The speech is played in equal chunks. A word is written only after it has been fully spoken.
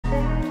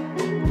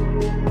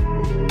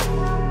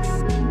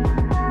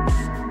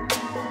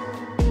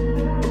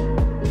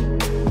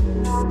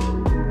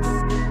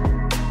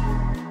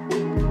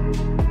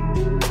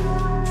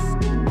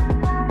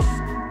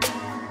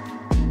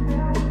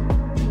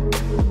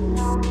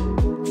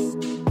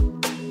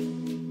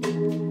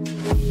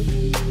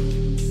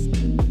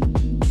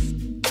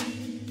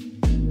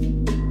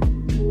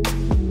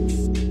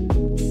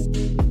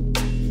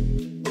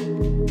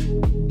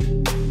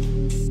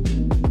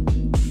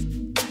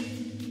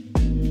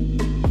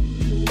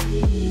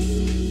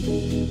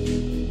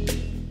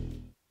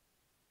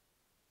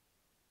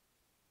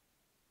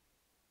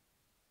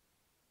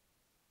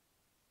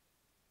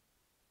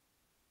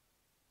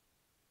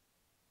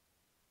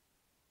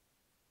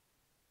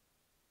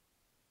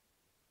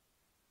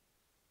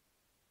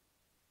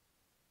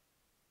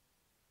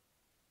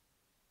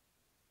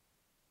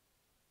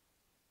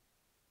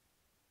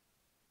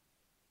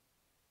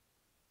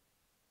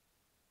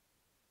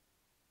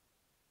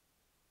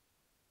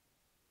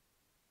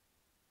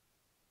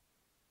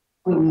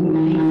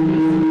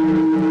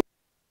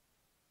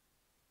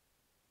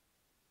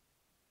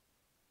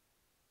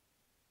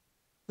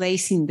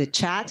Place in the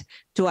chat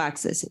to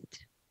access it.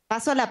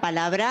 Paso la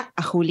palabra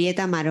a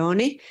Julieta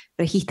Marone,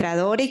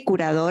 registradora y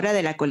curadora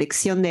de la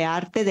colección de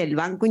arte del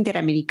Banco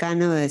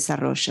Interamericano de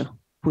Desarrollo.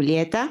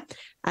 Julieta,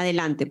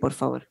 adelante, por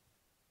favor.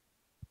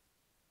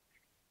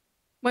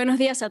 Buenos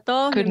días a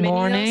todos. Good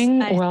morning.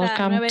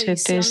 Welcome to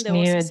this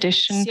new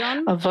edition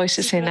of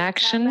Voices in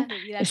Action,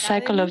 a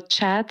cycle of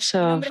chats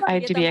of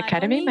IDB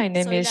Academy. My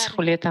name is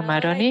Julieta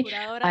Maroni.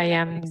 I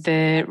am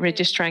the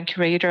registrar and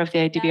curator of the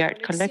IDB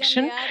Art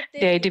Collection.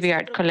 The IDB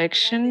Art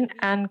Collection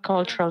and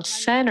Cultural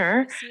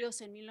Center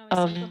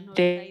of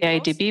the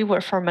IDB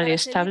were formally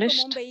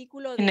established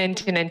in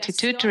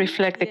 1992 to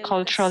reflect the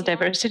cultural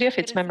diversity of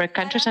its member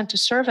countries and to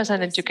serve as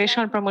an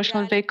educational and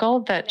promotional vehicle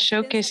that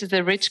showcases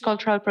the rich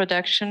cultural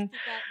production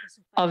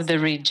of the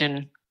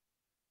region.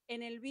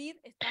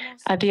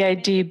 At the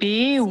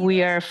IDB,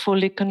 we are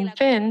fully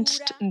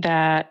convinced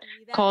that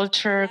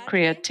culture,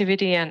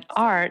 creativity, and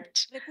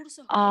art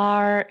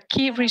are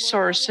key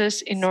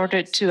resources in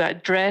order to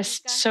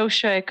address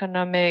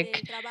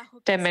socioeconomic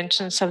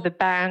dimensions of the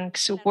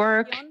bank's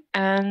work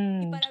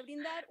and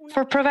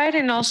for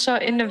providing also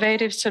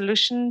innovative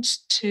solutions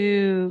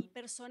to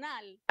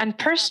and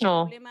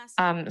personal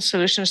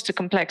solutions to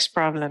complex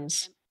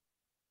problems.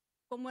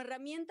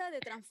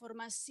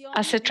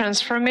 As a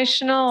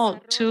transformational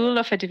tool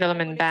of a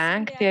development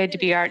bank, the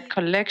IDB Art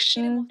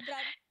Collection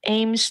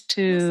aims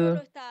to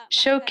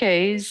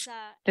showcase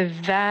the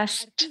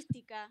vast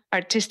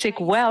artistic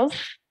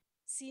wealth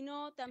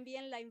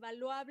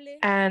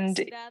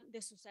and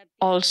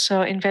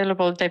also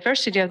invaluable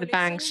diversity of the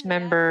bank's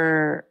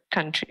member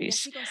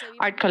countries.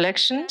 Art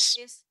collections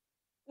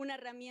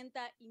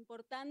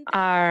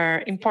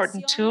are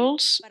important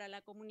tools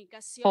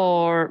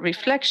for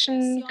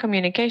reflection,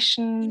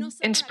 communication,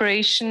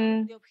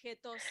 inspiration,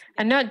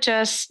 and not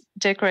just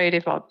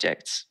decorative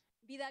objects.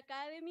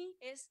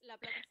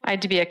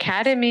 IDB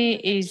Academy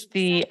is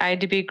the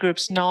IDB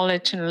Group's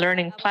knowledge and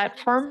learning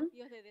platform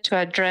to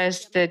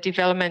address the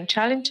development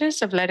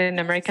challenges of Latin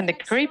America and the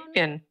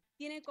Caribbean.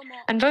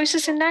 And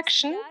Voices in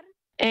Action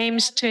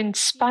aims to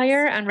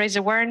inspire and raise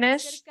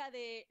awareness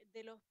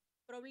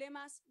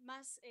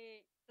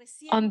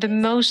on the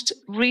most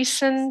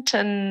recent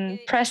and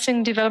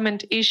pressing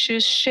development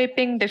issues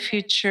shaping the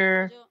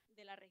future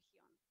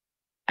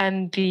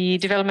and the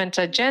development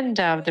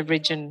agenda of the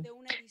region.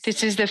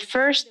 This is the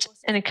first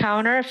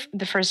encounter,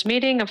 the first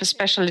meeting of a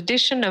special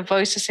edition of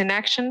Voices in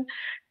Action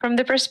from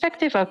the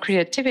perspective of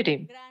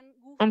creativity.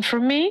 And for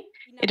me,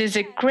 it is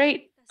a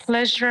great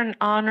pleasure and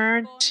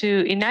honor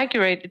to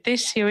inaugurate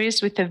this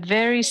series with a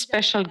very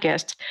special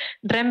guest,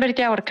 Rember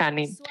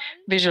Yahuarcani,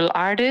 visual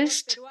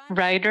artist,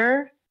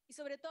 writer,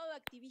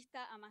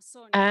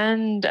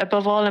 and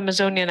above all,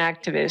 Amazonian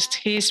activist.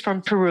 He is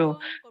from Peru.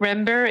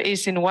 Rember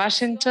is in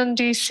Washington,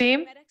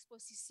 D.C.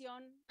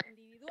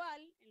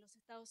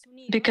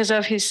 because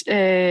of his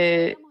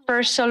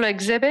first solo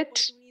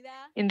exhibit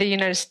in the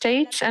United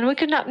States, and we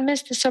could not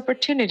miss this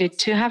opportunity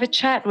to have a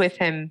chat with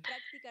him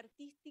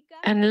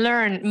and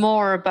learn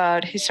more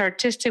about his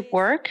artistic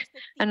work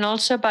and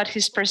also about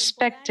his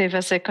perspective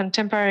as a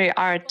contemporary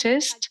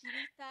artist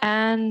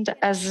and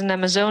as an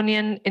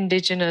Amazonian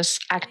indigenous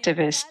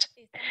activist.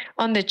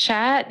 On the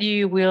chat,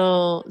 you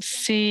will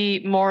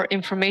see more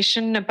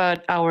information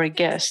about our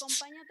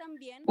guests.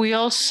 We're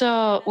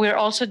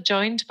also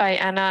joined by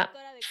Ana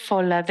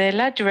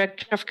Foladela,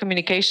 Director of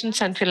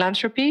Communications and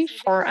Philanthropy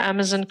for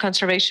Amazon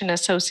Conservation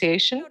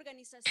Association,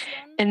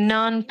 a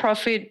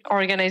non-profit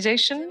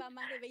organization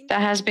that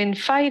has been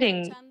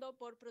fighting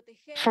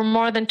for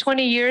more than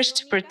 20 years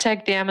to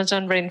protect the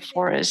Amazon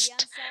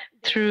rainforest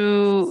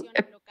through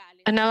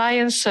an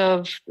alliance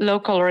of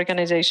local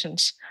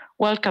organizations.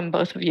 Welcome,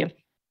 both of you.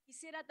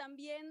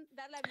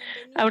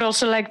 I would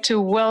also like to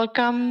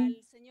welcome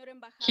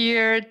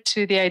here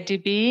to the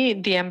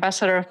IDB, the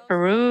Ambassador of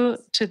Peru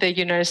to the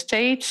United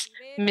States,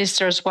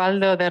 Mr.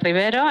 Oswaldo de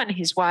Rivero and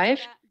his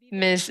wife,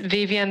 Ms.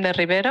 Vivian de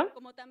Rivero,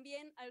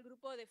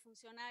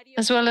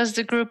 as well as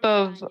the group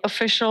of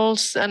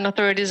officials and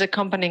authorities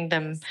accompanying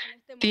them.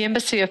 The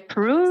Embassy of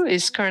Peru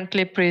is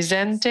currently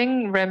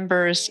presenting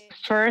Rember's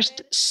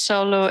first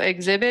solo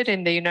exhibit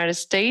in the United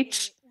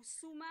States,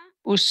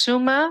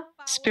 Usuma,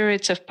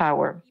 Spirits of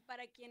Power.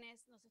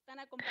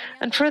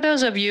 And for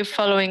those of you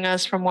following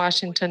us from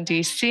Washington,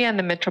 D.C. and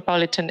the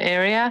metropolitan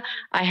area,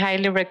 I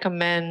highly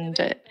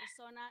recommend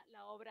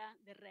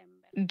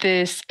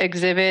this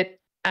exhibit,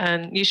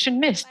 and you should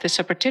miss this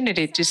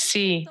opportunity to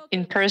see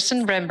in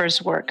person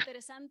Rember's work.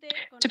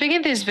 To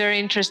begin this very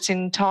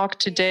interesting talk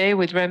today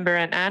with Rember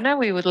and Ana,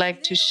 we would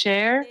like to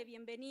share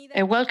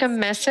a welcome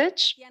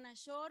message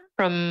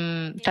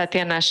from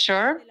Tatiana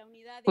Shore,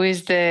 who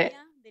is the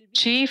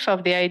chief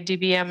of the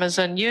IDB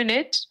Amazon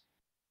unit,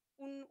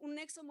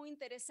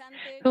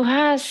 who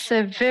has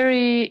a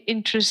very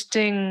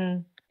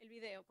interesting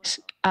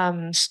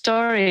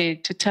story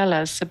to tell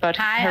us about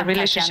her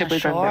relationship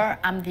with Rember.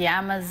 I'm the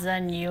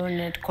Amazon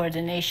Unit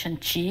Coordination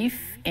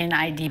Chief in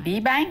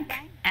IDB Bank.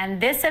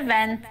 And this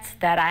event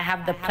that I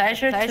have the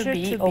pleasure to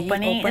be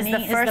opening is the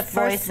first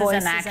Voices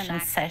in Action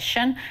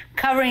session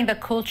covering the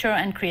culture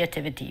and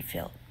creativity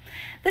field.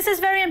 This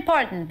is very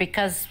important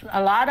because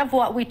a lot of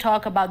what we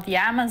talk about the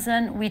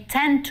Amazon, we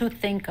tend to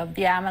think of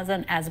the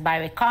Amazon as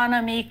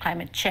bioeconomy,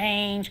 climate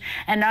change,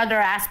 and other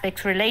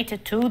aspects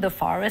related to the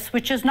forest,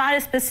 which is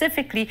not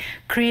specifically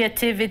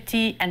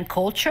creativity and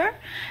culture,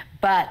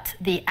 but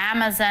the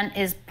Amazon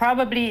is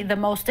probably the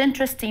most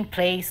interesting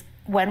place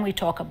when we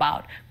talk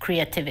about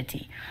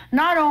creativity.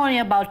 Not only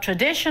about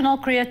traditional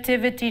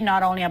creativity,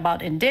 not only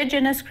about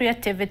indigenous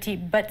creativity,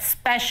 but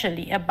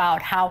especially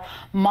about how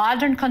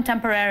modern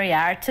contemporary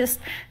artists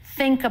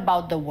think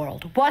about the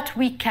world, what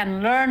we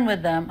can learn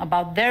with them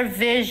about their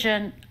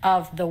vision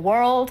of the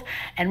world,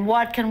 and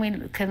what can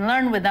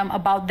learn with them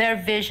about their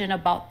vision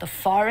about the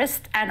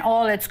forest and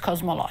all its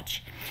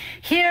cosmology.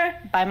 Here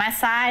by my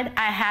side,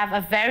 I have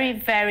a very,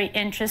 very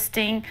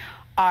interesting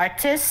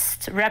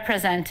artist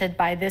represented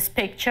by this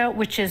picture,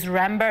 which is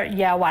Rember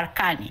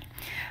Yahuarcani.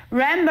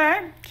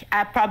 Rember,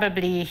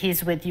 probably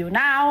he's with you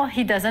now,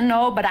 he doesn't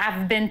know, but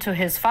I've been to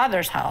his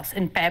father's house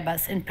in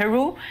Pebas, in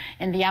Peru,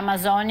 in the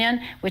Amazonian,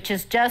 which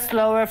is just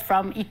lower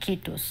from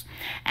Iquitos.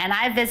 And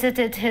I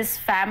visited his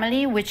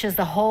family, which is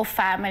the whole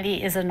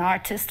family is an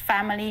artist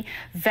family,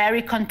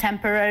 very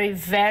contemporary,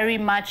 very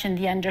much in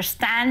the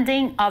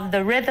understanding of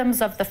the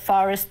rhythms of the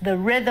forest, the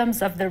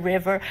rhythms of the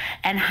river,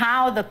 and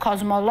how the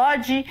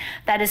cosmology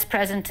that is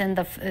present in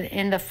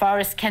the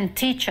forest can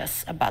teach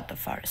us about the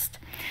forest.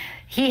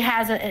 He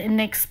has an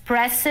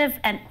expressive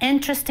and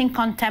interesting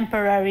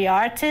contemporary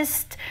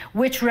artist,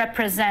 which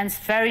represents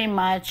very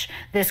much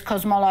this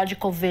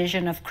cosmological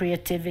vision of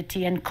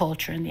creativity and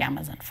culture in the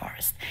Amazon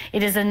forest.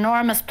 It is an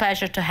enormous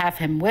pleasure to have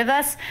him with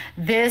us.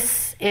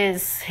 This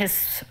is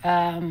his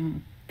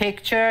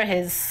picture,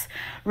 his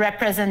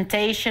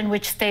representation,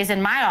 which stays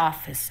in my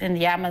office in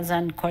the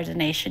Amazon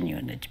Coordination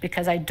Unit,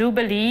 because I do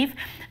believe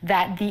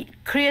that the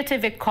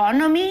creative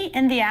economy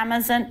in the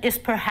Amazon is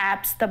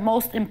perhaps the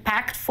most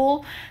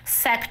impactful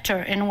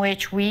sector in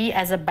which we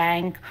as a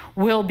bank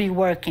will be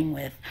working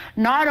with,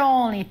 not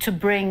only to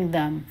bring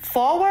them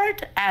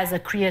forward as a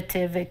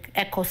creative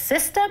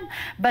ecosystem,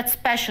 but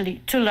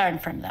especially to learn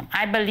from them.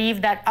 I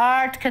believe that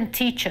art can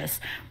teach us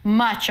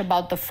much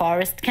about the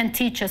forest, can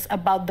teach us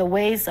about the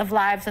ways of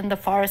lives in the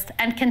forest,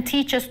 and can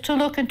teach us to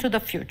look into the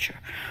future.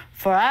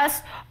 For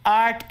us,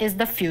 art is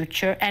the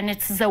future, and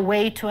it's a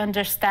way to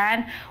understand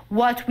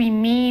what we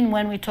mean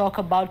when we talk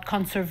about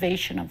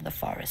conservation of the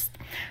forest.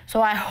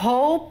 So I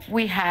hope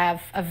we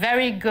have a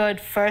very good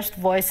first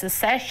Voices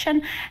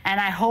session, and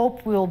I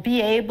hope we'll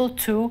be able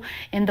to,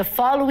 in the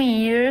following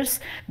years,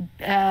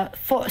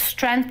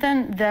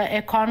 strengthen the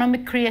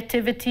economic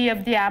creativity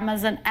of the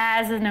Amazon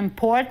as an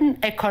important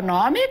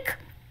economic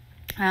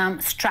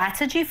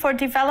strategy for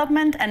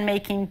development and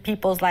making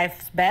people's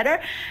lives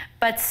better,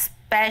 but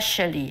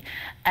especially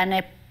an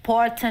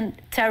important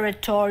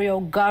territorial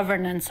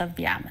governance of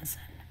the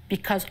Amazon.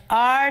 Because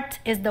art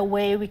is the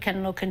way we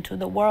can look into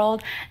the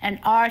world, and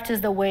art is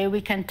the way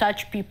we can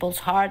touch people's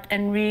heart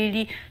and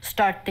really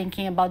start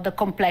thinking about the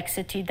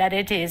complexity that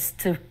it is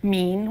to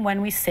mean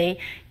when we say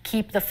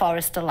keep the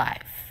forest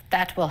alive.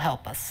 That will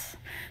help us.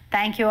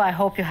 Thank you. I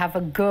hope you have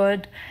a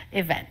good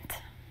event.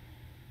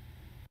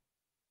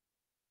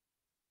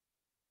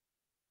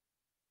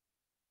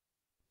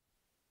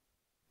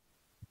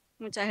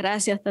 Muchas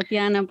gracias,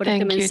 Tatiana, por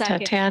Thank este you, mensaje.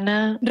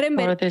 Tatiana,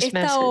 Rember, for this esta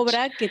message.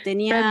 obra que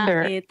tenía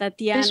Remember,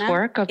 Tatiana this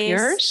work of es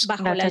yours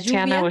Bajo that la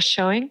Tatiana lluvia, was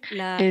showing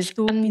is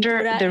tu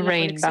Under pintura the en la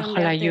Rain, colección Bajo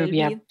de la arte del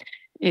lluvia. BID.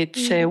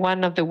 It's Y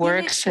one of the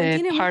works,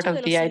 contiene part muchos de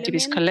of the los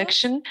ITB's elementos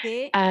collection, que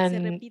se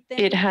and repiten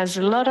it has a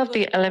a lo lot of largo the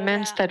de tu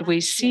elements obra that we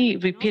más see reciente,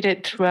 ¿no? repeated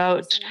Estos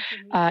throughout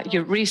personajes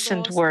your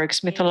recent mitológicos,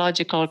 works,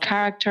 mythological fondo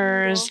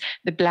characters, oscuro.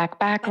 the black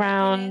Para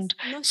background.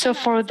 quienes no So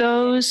están for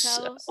those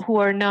familiarizados who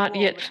are con not tu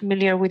yet obra,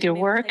 familiar with your me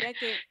work, gustaría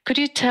que could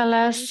you tell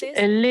us cuentes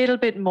a little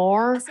bit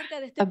more acerca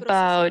de este proceso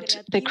about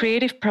the creativo,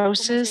 creative cómo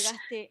process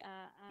llegaste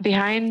a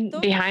behind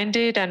esto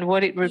it and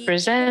what it y qué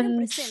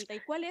represents, representa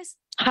y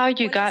how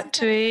you cuál es got esta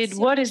to it, relación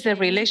what is the entre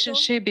mito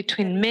relationship y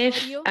between myth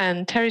territorio and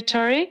que está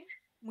territory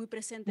muy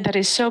presente en that tu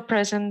is so obra.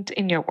 present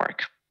in your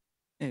work.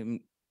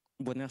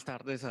 Buenas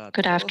tardes a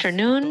Good todos,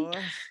 afternoon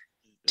todas,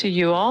 to los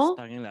you que all,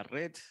 están en la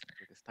red,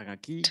 los que están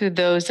aquí, to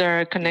those that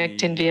are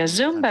connecting y via nuestros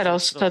Zoom, but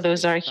also ancestros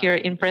those que are here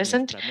están in en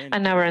present, nuestra mente,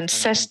 and our nos están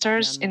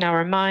ancestors in acompañando,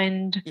 our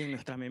mind y en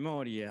nuestra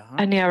memoria.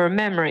 and in our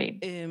memory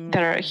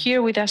that are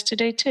here with us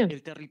today too.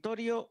 El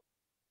territorio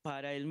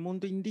para el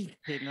mundo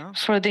indígena,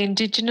 For the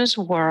indigenous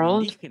el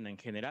world, indígena en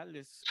general,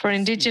 for es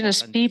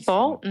indigenous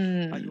people,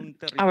 importantísimo. Hay un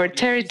our territorio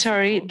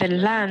territory, the físico y hay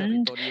un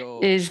land, territorio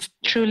is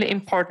truly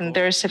important. geográfico,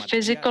 There's a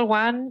physical material,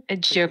 one, a pero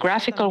está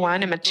geographical también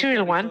one, a el otro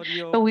material one, but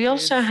territorio we que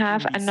also es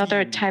have another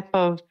invisible, type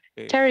of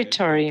el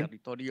territory,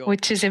 territorio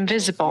which is de los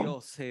invisible,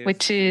 dioses,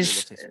 which de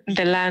is los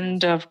the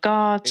land espíritus, of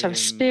gods, of em,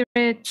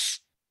 spirits,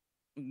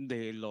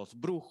 de los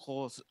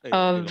brujos, de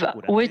of los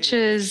curanderos.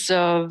 witches,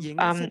 of Y en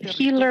ese territorio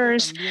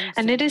healers. también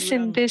And se it is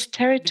in libran this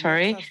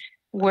territory diversas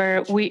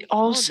where luchas, we ¿no? Diversas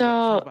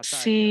also batallas.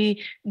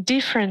 see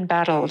different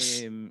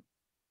battles. Em,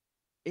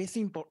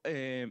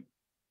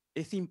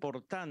 es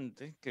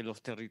importante que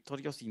los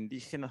territorios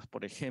indígenas,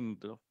 por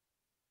ejemplo,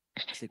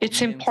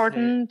 it's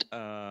important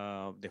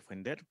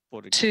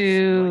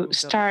to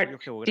start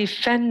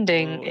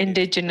defending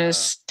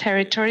indigenous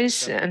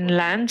territories and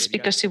lands,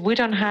 because if we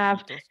don't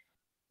have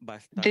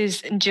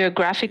this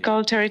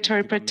geographical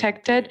territory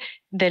protected,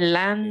 the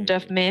land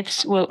of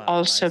myths will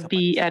also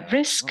be at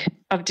risk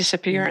of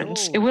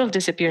disappearance. It will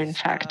disappear, in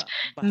fact.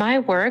 My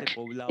work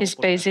is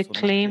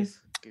basically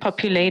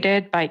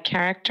populated by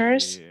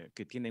characters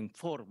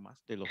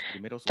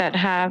that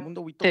have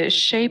the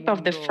shape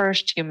of the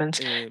first humans.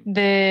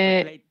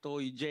 The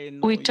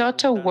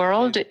Huitoto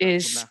world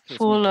is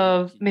full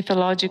of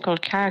mythological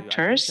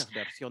characters.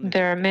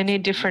 There are many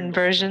different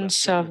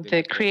versions of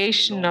the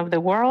creation of the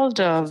world,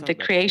 of the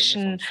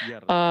creation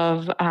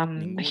of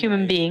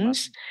human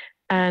beings,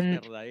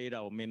 and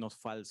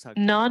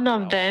none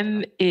of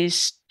them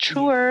is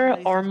truer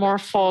or more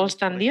false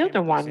than the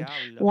other one.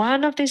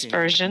 One of these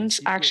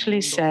versions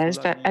actually says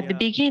that at the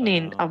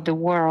beginning of the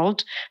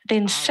world, the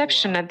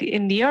inception,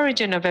 in the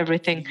origin of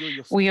everything,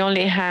 we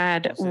only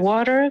had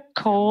water,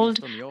 cold,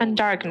 and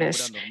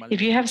darkness.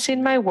 If you have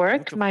seen my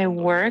work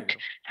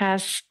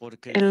has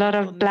a lot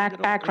of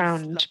black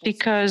background,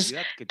 because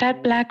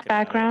that black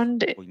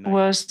background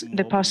was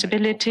the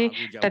possibility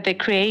that the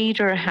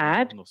Creator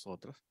had.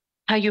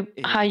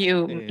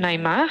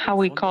 Naima, how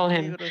we call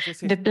him.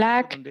 The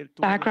black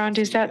background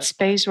is that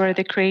space where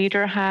the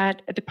Creator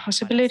had the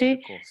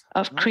possibility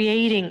of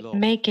creating,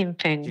 making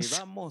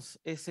things.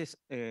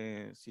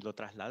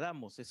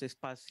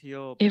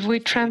 If we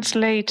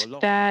translate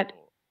that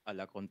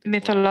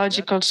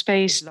mythological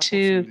space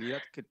to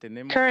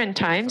current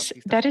times,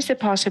 that is the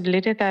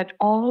possibility that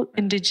all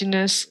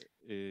indigenous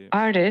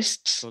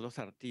artists,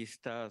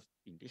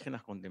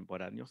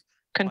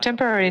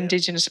 contemporary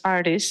indigenous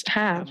artists,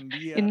 have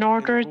in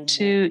order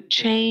to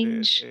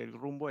change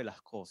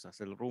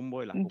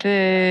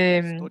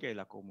the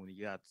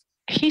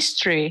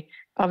history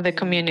of the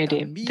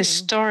community, the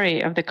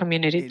story of the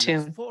community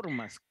too.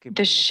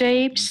 The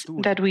shapes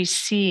that we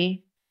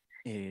see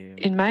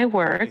in my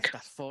work,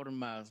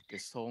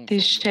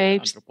 these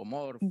shapes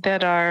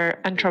that are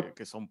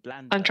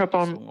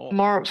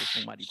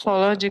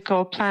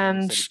anthropomorphological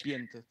plants,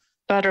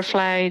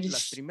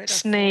 butterflies,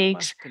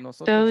 snakes,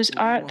 those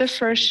are the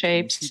first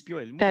shapes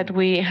that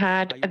we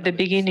had at the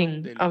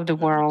beginning of the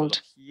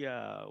world.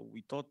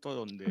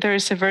 There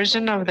is a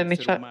version of the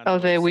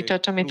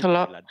Huitoto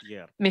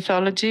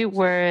mythology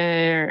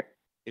where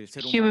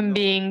human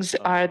beings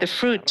are the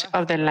fruit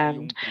of the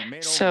land.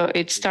 So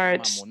it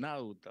starts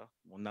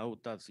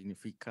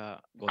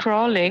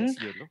crawling,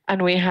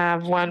 and we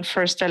have one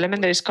first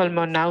element that is called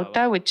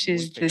Monauta, which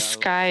is the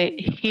sky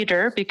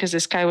hitter, because the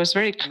sky was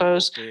very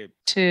close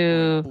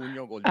to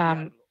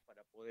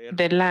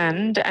the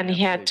land, and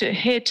he had to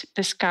hit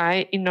the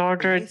sky in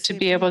order to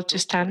be able to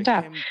stand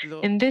up.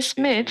 In this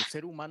myth,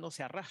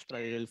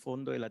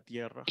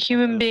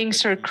 human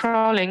beings are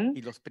crawling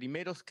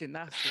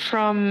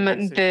from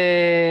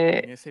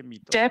the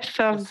depth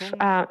of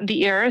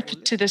the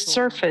earth to the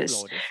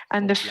surface,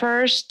 and the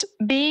first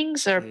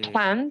beings or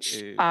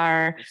plants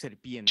are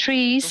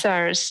trees,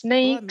 are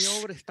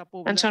snakes,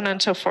 and so on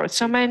and so forth.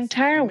 So my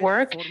entire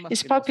work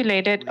is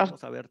populated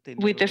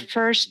with the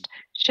first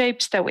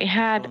shapes that we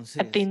had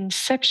at the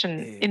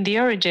inception, in the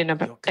origin of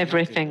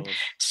everything.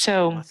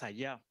 So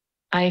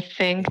I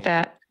think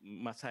that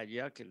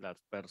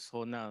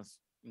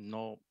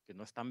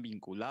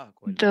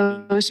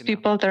those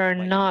people that are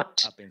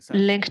not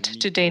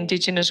linked to the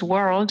indigenous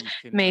world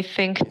may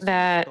think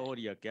that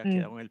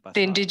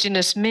the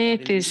indigenous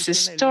myth is a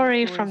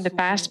story from the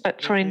past,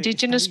 but for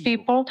indigenous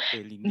people,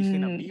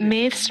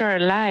 myths are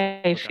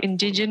alive.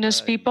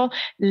 Indigenous people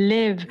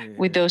live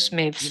with those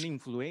myths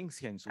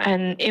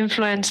and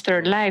influence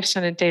their lives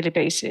on a daily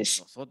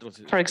basis.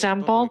 For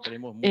example,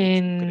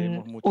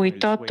 in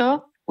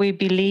Huitoto, we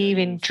believe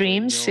in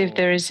dreams. If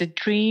there is a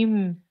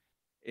dream,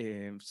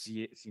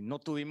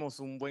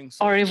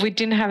 or if we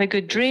didn't have a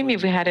good dream,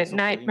 if we had a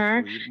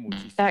nightmare,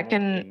 that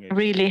can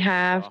really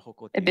have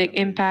a big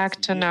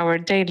impact on our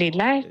daily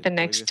life the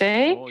next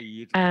day.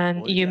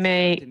 And you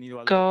may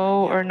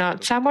go or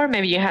not somewhere,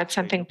 maybe you had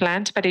something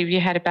planned, but if you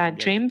had a bad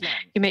dream,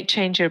 you may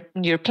change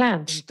your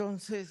plans.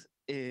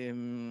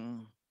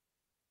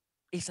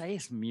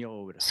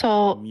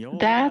 So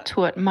that's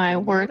what my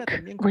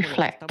work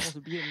reflects.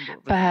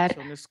 But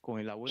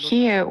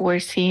here we're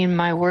seeing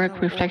my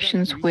work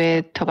reflections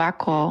with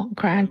tobacco,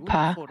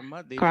 Grandpa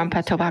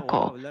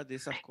Tobacco,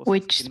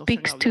 which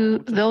speaks to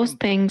those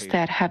things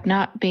that have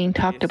not been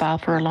talked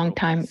about for a long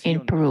time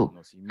in Peru,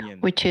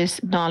 which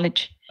is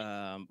knowledge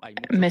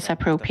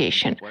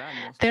misappropriation.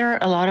 There are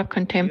a lot of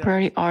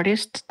contemporary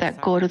artists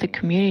that go to the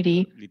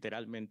community,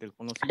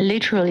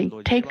 literally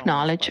take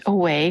knowledge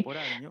away,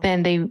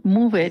 then they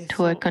move it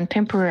to a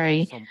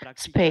contemporary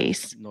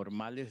space.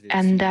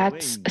 And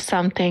that's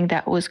something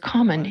that was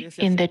common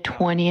in the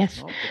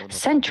 20th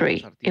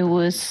century. It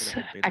was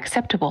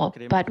acceptable.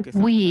 But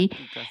we,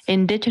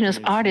 indigenous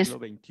artists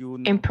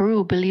in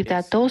Peru, believe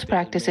that those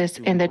practices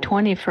in the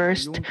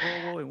 21st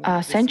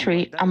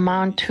century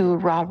amount to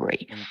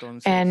robbery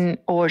and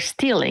or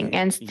stealing,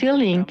 and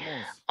stealing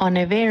on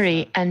a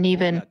very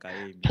uneven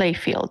play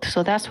field.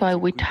 So that's why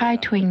we try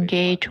to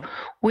engage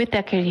with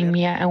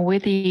academia and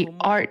with the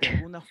art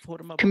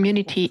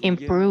community in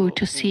Peru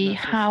to see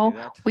how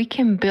we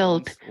can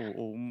build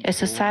a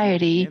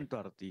society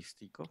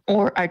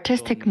or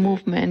artistic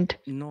movement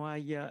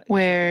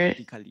where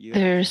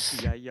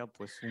there's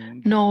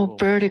no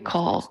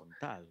vertical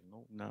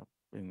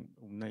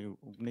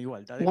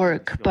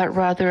work, but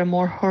rather a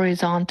more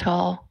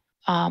horizontal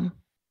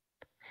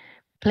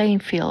playing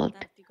field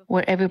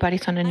where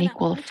everybody's on an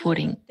equal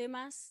footing.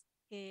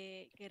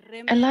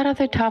 A lot of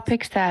the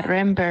topics that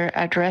Rember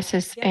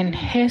addresses in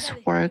his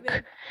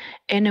work,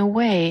 in a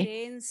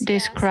way,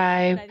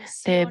 describe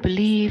the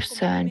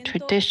beliefs and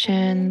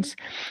traditions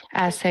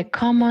as a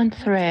common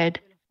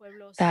thread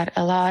that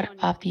a lot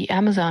of the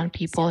Amazon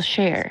people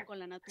share,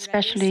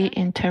 especially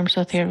in terms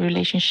of their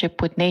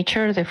relationship with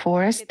nature, the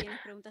forest.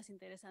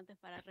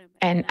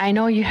 And I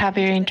know you have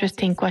very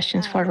interesting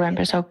questions for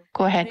Rember, so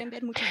go ahead.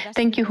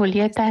 Thank you,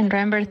 Julieta and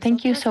Rember.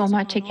 Thank you so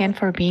much again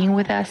for being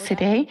with us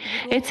today.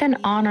 It's an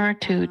honor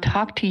to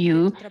talk to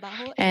you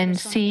and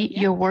see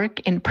your work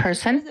in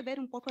person.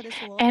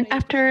 And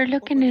after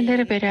looking a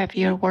little bit at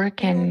your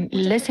work and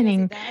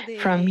listening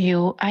from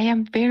you, I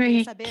am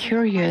very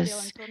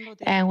curious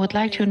and would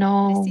like to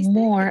know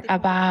more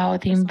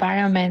about the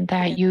environment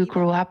that you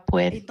grew up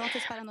with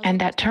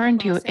and that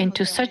turned you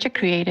into such a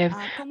creative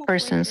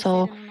person.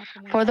 So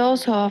for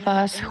those of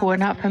us who are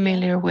not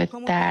familiar with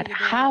that,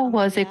 how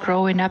was it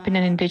growing up in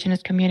an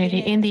indigenous community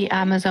in the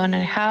Amazon,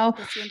 and how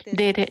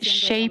did it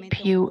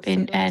shape you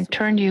and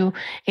turn you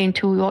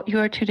into what you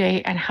are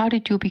today, and how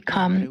did you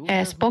become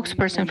a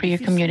spokesperson for your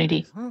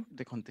community?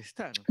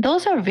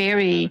 Those are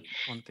very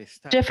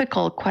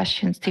difficult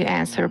questions to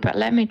answer, but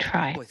let me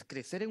try.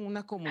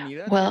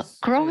 Well,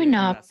 growing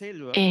up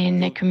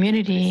in a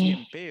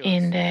community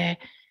in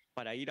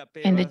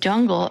the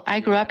jungle, I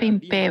grew up in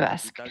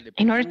Pebas.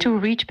 In order to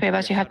reach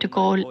Pebas, you have to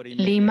go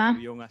Lima,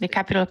 the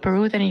capital of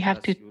Peru, then you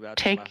have to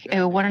take a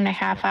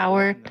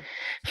 1.5-hour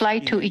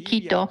flight to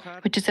Iquito,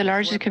 which is the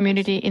largest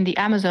community in the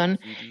Amazon.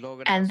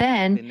 And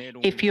then,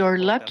 if you're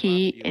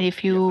lucky, and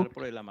if you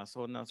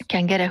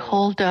can get a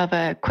hold of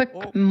a quick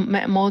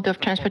mode of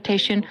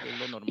transportation,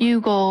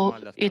 you go,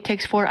 it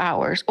takes 4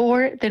 hours,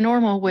 or the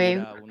normal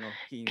way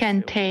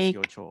can take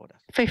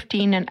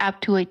 15 and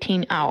up to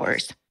 18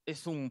 hours.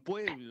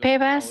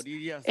 Pebas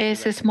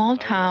is a small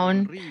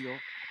town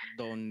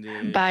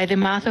by the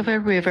mouth of a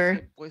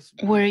river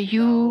where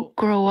you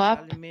grow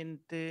up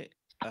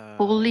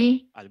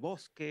fully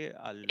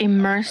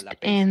immersed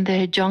in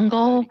the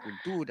jungle,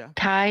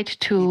 tied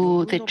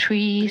to the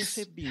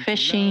trees,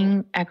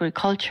 fishing,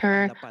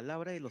 agriculture,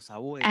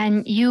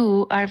 and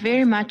you are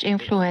very much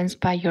influenced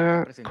by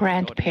your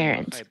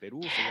grandparents.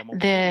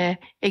 The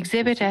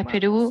exhibit at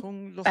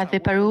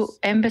the Peru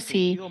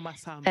Embassy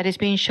that is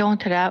being shown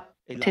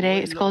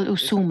today is called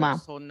Usuma,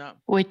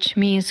 which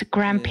means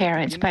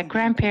grandparents, but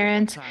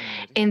grandparents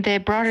in the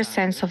broader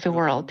sense of the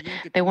world,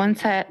 the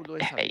ones that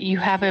you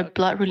have a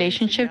blood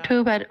relationship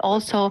to, but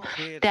also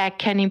that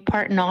can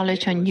impart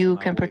knowledge on you,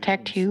 can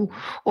protect you,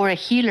 or a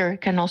healer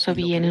can also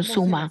be in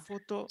Usuma.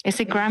 It's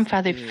a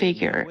grandfather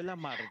figure.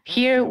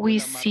 Here we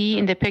see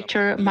in the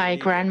picture my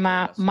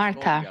grandma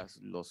Marta.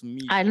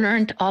 I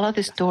learned all of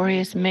the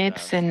stories,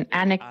 myths, and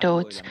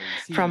anecdotes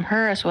from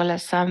her, as well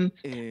as some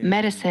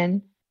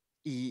medicine.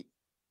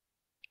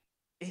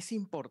 In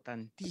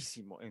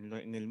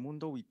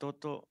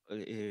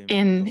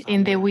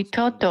the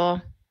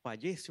Witoto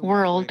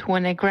world,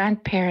 when a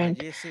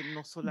grandparent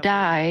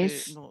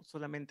dies,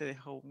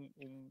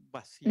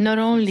 not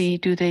only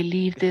do they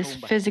leave this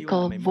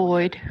physical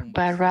void,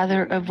 but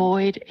rather a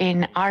void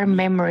in our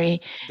memory,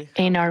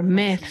 in our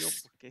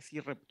myths,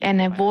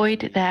 and a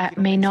void that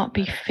may not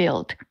be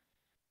filled.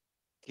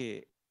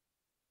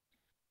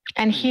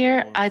 And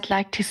here I'd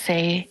like to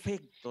say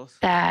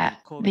that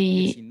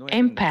the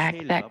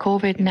impact that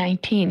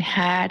COVID-19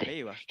 had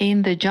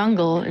in the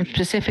jungle, and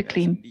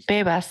specifically in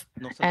Pebas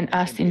and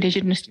us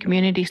indigenous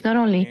communities, not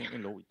only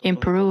in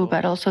Peru,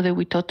 but also the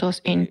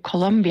Huitotos in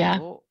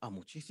Colombia,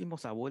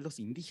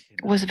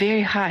 was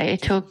very high.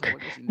 It took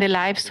the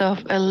lives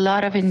of a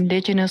lot of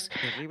indigenous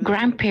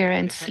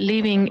grandparents,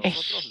 leaving a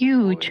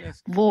huge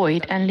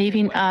void and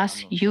leaving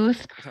us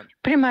youth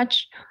pretty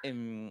much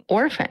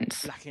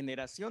orphans.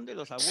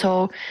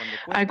 So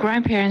our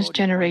grandparents'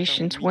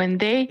 generations, when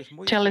they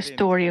tell a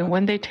story and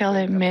when they tell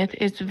a myth,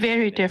 it's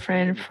very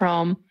different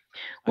from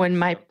when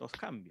my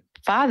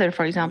father,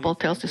 for example,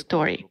 tells a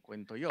story.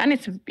 And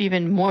it's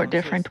even more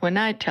different when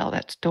I tell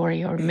that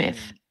story or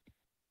myth.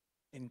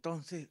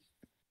 Entonces,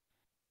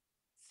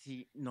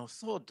 si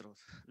nosotros,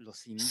 los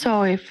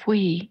So indígenas, if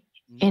we,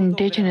 no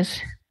indigenous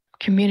logramos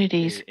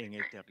communities, en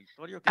el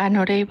territorio que are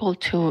not tenemos, able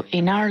to,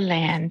 in our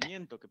land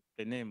crecimiento que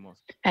tenemos,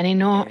 and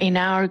in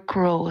our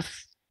growth,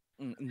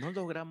 no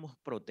logramos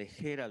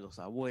proteger a los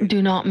abuelos,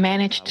 do not las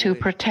manage to abuelas,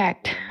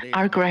 protect curanderos,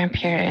 our los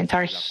grandparents,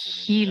 our líderes de la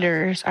comunidad,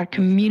 healers, our nuestra voz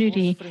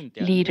community frente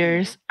al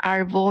leaders, mundo,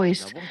 our la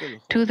voice voz de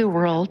los to the jóvenes frente al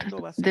world,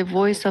 mundo va a ser the una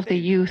voice voz of the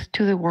débil, youth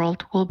to the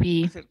world will va a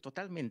be ser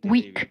totalmente débil,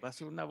 weak. va a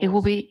ser una It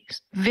will voz be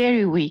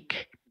very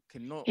weak.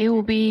 It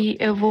will be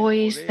a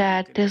voice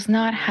that does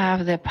not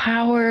have the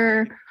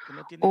power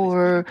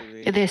or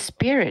the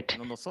spirit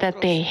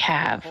that they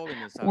have.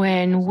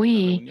 When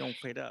we,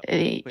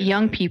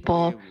 young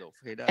people,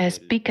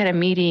 speak at a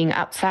meeting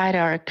outside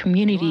our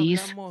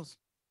communities,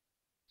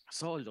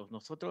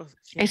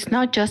 it's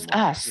not just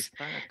us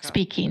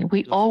speaking.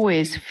 We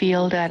always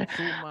feel that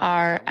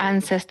our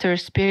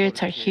ancestors'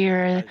 spirits are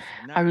here,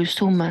 our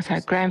usumas,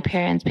 our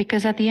grandparents,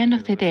 because at the end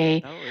of the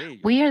day,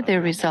 we are the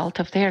result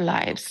of their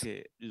lives.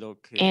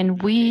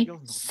 And we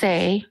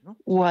say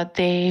what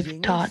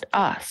they've taught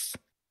us.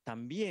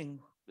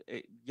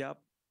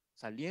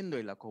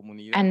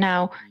 And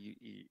now,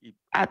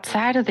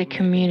 outside of the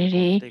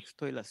community,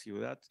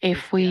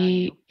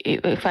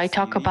 if I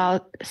talk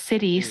about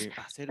cities,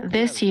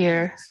 this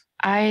year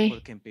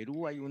I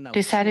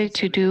decided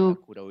to do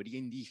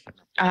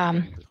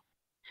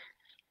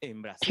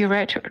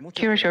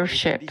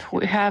curatorship.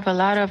 We have a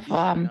lot of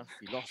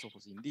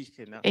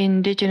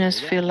indigenous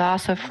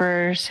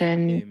philosophers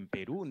and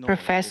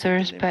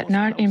professors, but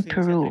not in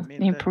Peru.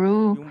 In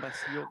Peru,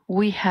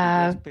 we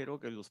have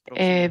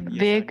a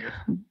big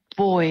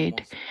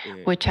void,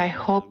 which I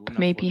hope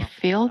may be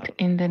filled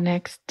in the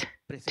next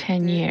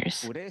 10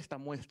 years.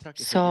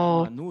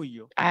 So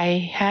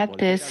I had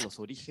this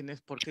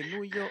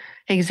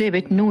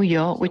exhibit,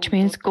 Nuyo, which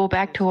means go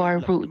back to our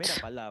roots.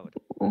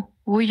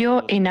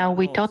 Huyo in our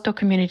Witoto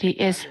community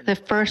is the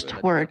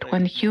first word.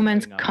 When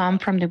humans come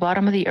from the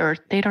bottom of the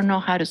earth, they don't know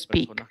how to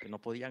speak.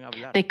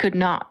 They could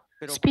not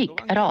speak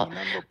at all.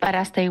 But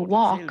as they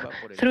walk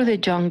through the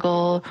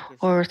jungle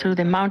or through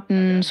the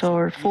mountains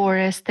or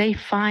forest, they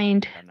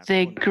find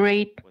the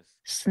great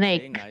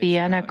snake, the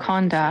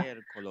anaconda,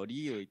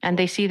 and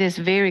they see this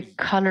very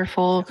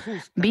colorful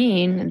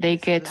being. They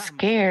get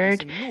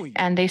scared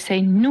and they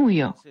say,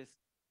 Nuyo.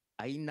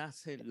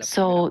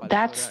 So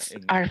that's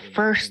our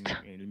first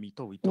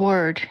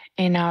word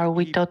in our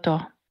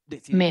Witoto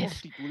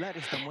myth.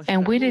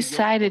 And we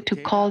decided to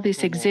call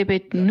this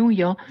exhibit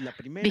Nuyo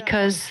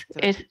because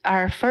it's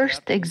our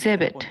first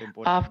exhibit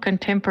of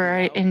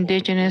contemporary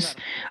indigenous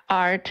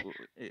art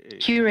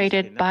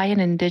curated by an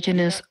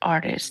indigenous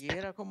artist.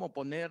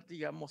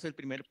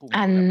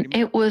 And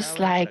it was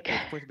like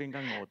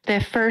the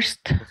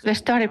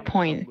starting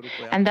point.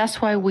 And that's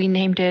why we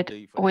named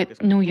it with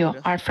Nuyo,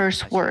 our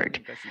first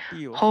word.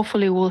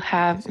 Hopefully we'll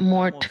have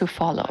more to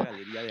follow.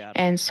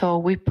 And so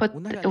we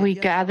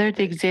gathered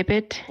the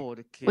exhibit,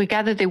 we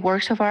gathered the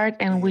works of art,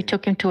 and we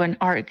took them to an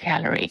art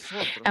gallery.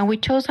 And we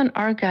chose an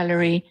art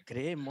gallery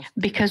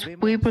because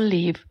we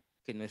believe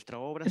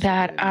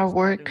that our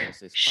work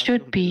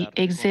should be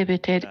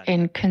exhibited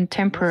in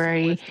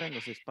contemporary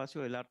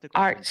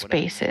art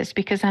spaces,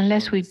 because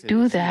unless we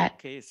do that,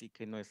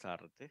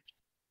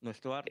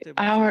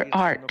 our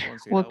art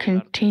will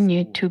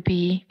continue to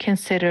be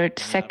considered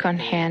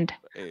secondhand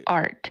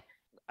art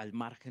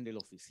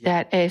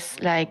that is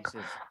like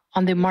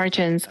on the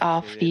margins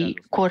of the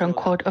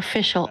quote-unquote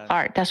official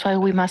art. That's why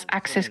we must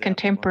access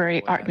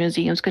contemporary art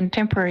museums,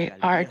 contemporary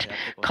art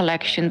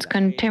collections,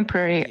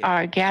 contemporary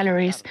art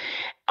galleries,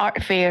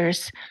 art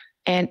fairs,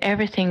 and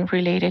everything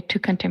related to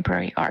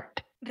contemporary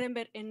art.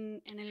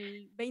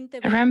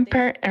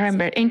 Rember,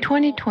 in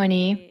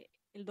 2020,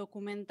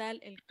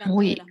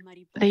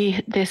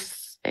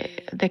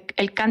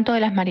 El Canto de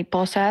las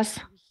Mariposas,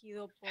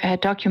 a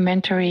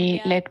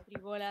documentary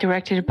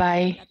directed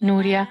by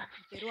Nuria,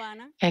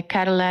 a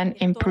Catalan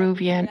and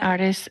Peruvian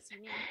artist,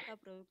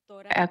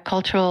 a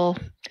cultural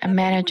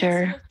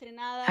manager,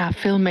 a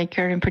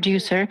filmmaker and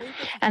producer.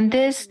 And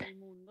this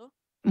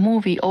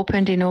movie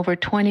opened in over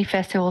 20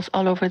 festivals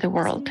all over the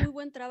world.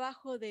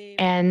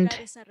 And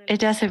it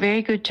does a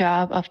very good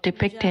job of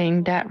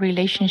depicting that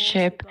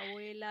relationship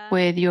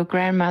with your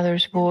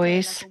grandmother's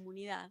voice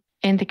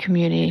in the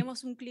community.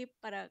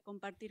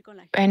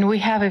 And we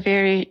have a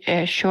very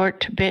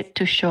short bit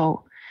to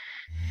show.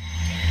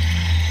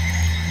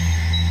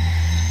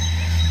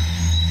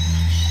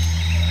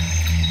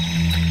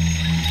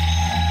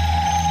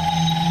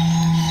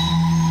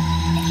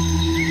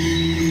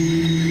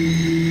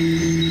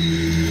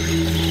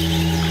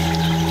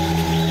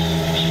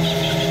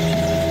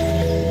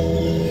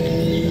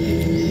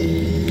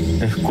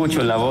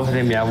 Escucho la voz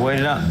de mi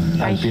abuela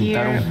al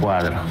pintar un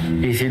cuadro.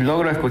 Y si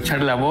logro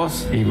escuchar la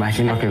voz,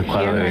 imagino que el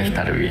cuadro debe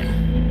estar bien.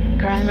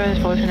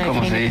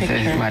 ¿Cómo se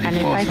dice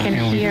mariposa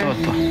en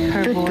Witoto?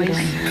 Her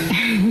voice.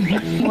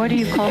 What do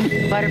you call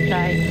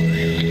butterfly?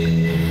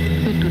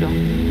 Tuturo.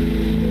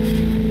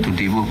 Tu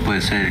dibujo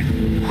puede ser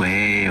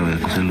juego,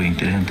 eso es lo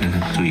interesante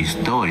de su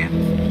historia.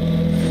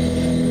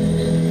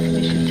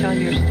 tell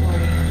your story.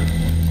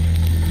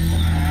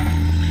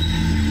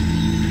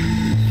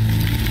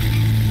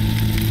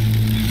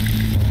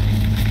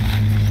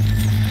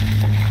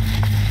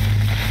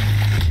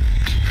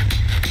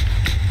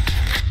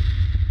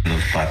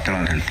 Los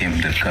patrones del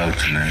tiempo del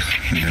caucho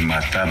les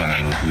mataban a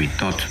los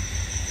huitotos.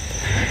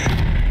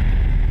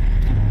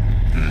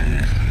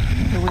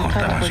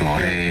 Cortaban su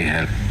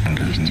oreja,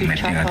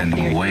 metían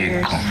adentro un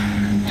hueco,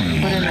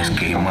 les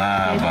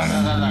quemaban.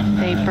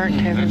 They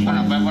burnt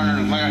everyone.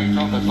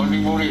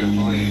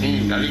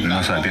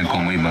 No sabían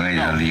cómo iban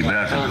ellos a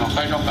librarse.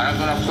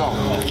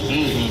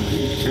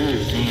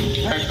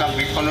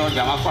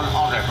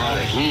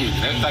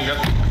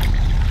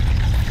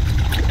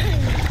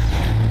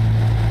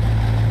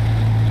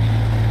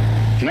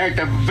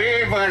 Neta,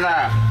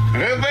 víbala,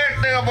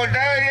 vete a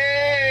portar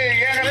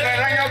ya no te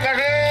daño que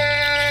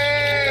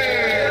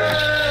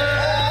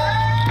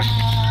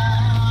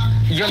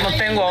Yo no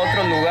tengo a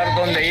otro lugar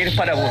donde ir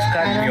para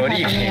buscar mi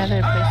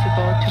origen.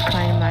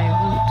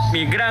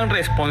 Mi gran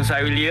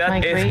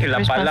responsabilidad es que la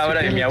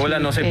palabra de mi abuela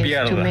no se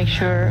pierda.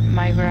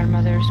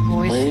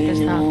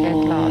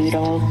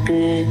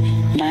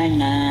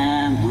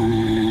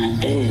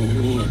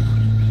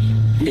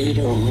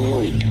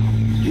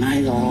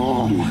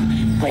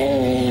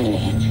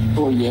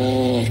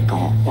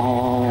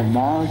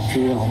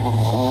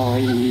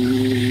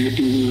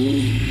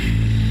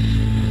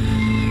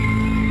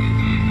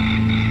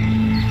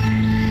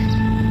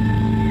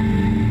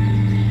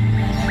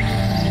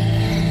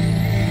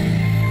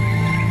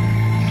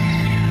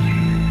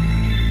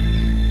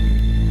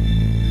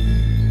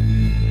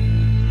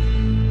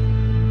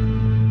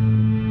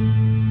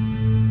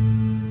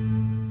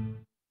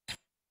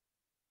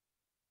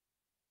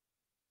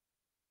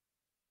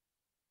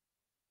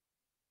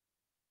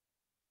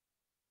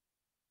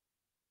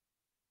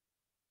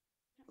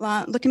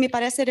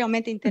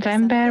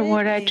 Rember,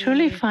 what I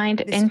truly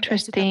find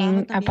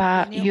interesting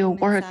about your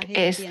work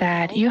is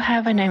that you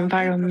have an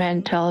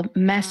environmental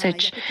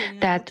message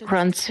that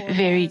runs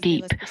very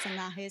deep.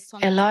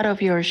 A lot of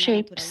your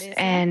shapes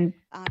and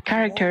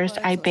characters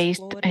are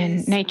based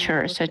in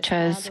nature, such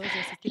as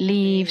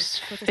leaves,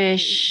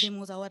 fish,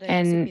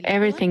 and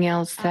everything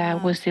else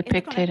that was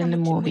depicted in the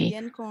movie.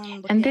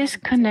 And this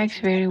connects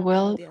very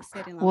well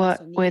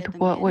with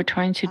what we're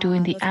trying to do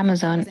in the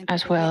Amazon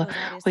as well.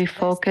 We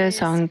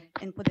focus on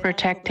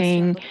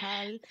protecting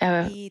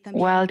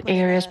wild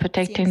areas,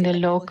 protecting the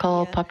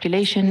local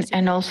population,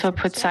 and also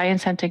put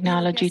science and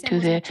technology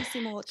to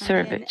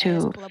serve.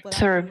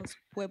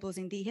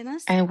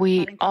 And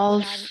we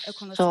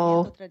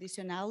also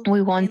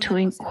want to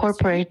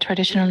incorporate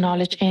traditional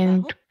knowledge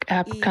in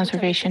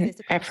conservation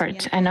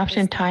efforts. And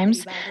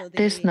oftentimes,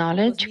 this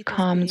knowledge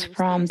comes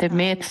from the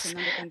myths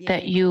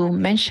that you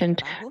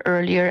mentioned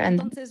earlier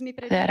and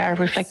that are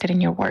reflected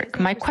in your work.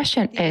 My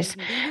question is,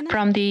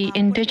 from the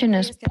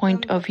indigenous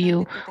point of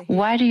view,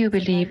 why do you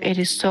believe it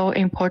is so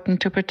important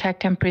to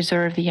protect and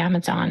preserve the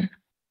Amazon?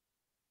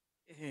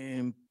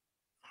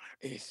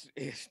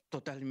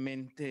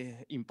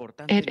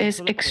 It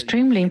is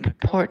extremely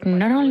important,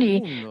 not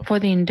only for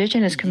the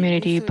indigenous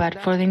community, but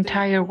for the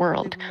entire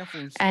world.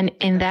 And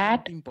in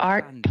that,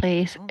 art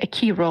plays a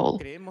key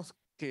role.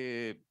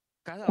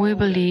 We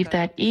believe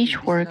that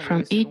each work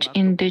from each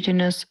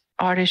indigenous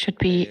artist should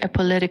be a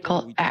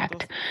political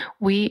act.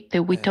 We, the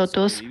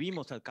Huitotos,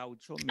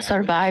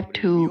 survived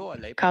to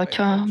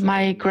Caucho.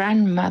 My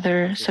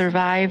grandmother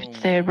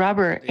survived the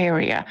rubber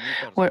area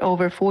where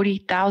over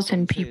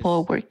 40,000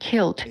 people were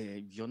killed.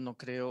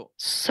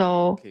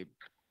 So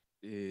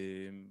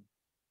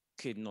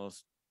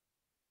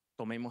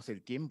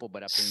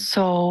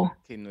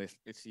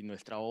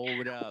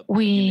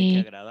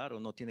we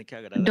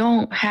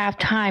don't have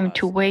time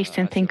to waste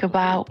and think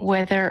about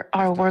whether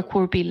our work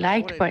will be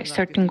liked by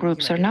certain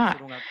groups or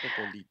not.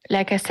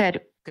 Like I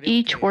said,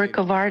 each work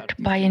of art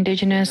by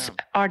indigenous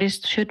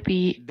artists should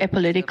be a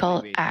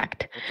political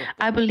act.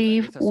 I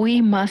believe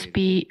we must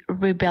be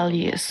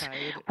rebellious.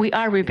 We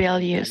are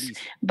rebellious,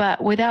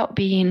 but without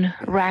being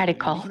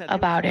radical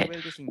about it.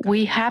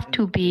 We have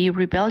to be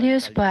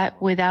rebellious,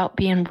 but without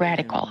being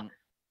radical.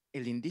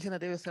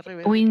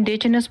 We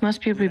indigenous must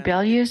be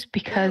rebellious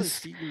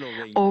because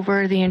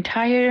over the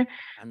entire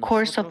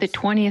course of the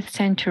 20th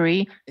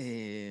century,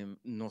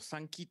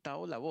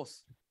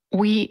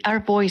 our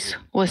voice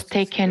was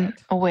taken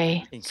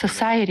away.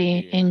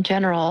 Society in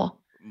general,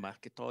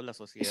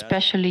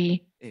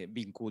 especially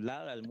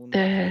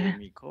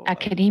the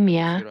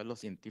academia,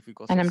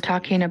 and I'm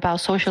talking about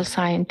social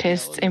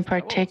scientists in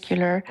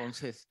particular,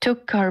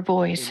 took our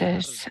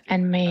voices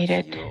and made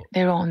it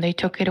their own. They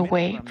took it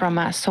away from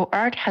us. So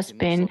art has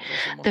been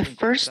the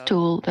first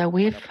tool that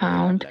we've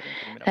found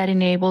that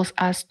enables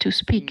us to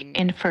speak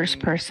in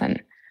first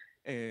person.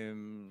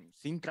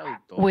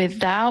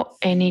 Without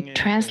any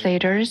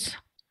translators,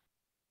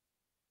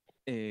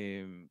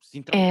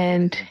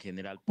 and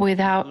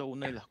without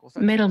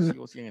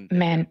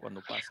middlemen.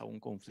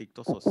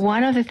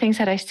 One of the things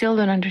that I still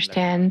don't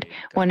understand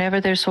whenever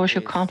there's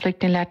social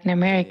conflict in Latin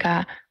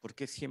America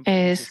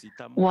is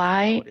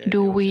why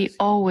do we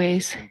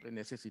always,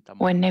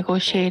 when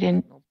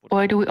negotiating,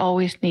 why do we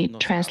always need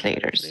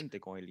translators?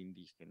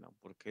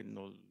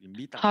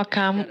 How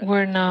come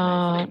we're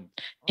not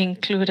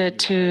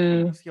included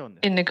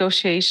in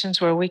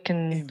negotiations where we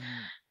can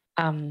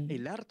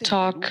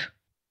talk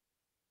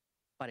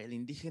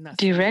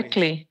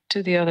directly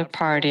to the other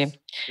party?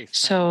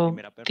 So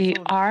the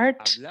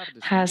art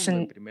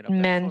hasn't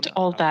meant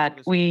all that.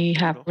 We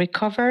have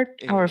recovered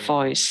our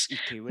voice.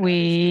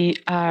 We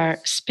are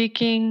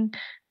speaking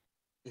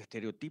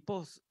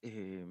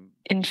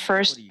in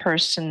first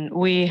person.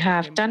 We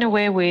have done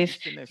away with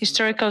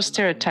historical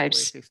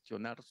stereotypes.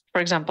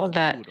 For example,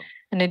 that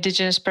an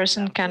indigenous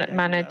person cannot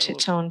manage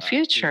its own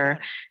future.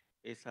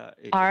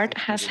 Art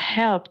has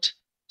helped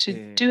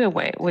to do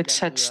away with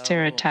such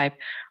stereotype.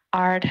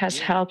 Art has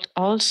helped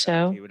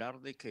also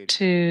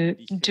to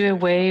do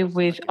away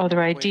with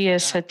other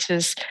ideas, such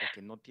as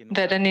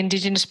that an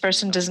indigenous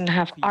person doesn't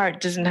have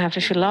art, doesn't have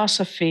a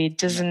philosophy,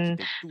 doesn't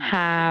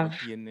have,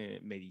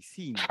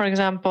 for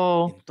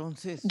example,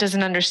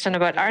 doesn't understand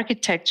about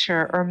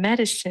architecture or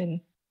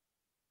medicine.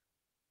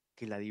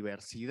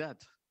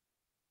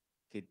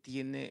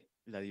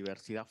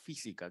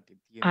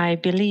 I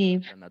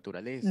believe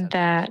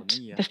that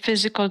the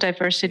physical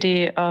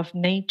diversity of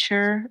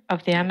nature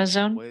of the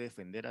Amazon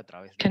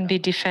can be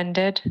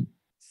defended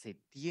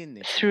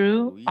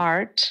through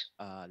art.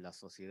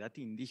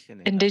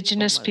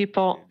 Indigenous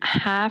people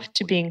have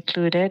to be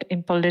included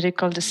in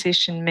political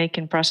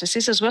decision-making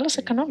processes as well as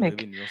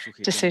economic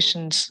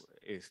decisions.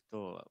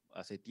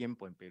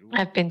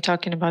 I've been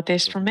talking about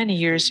this for many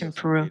years in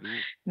Peru.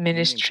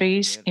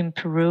 Ministries in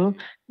Peru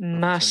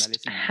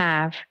must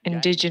have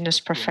indigenous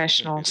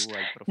professionals.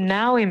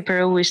 Now in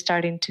Peru, we're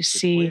starting to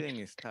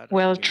see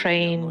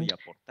well-trained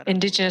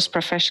indigenous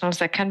professionals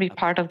that can be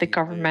part of the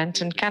government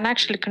and can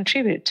actually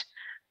contribute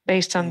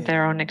based on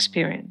their own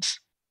experience.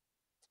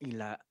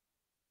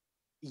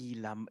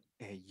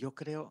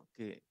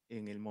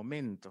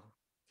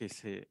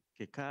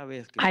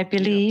 I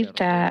believe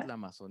that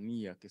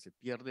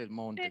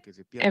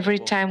every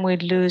time we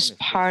lose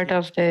part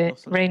of the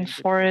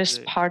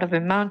rainforest, part of a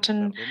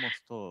mountain,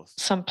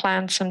 some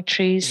plants, some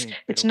trees,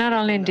 it's not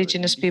only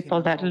indigenous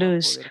people that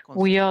lose,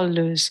 we all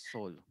lose.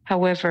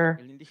 However,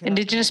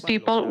 indigenous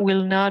people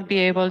will not be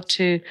able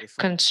to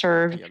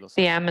conserve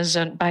the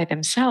Amazon by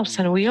themselves,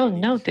 and we all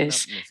know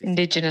this.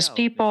 Indigenous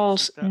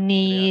peoples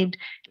need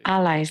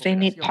allies, they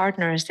need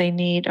partners, they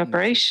need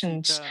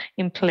operations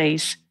in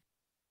place.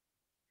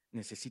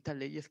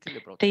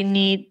 They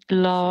need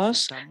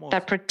laws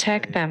that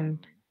protect them.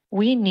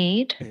 We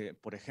need,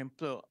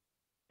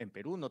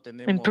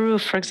 in Peru,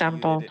 for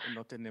example,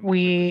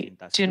 we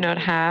do not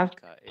have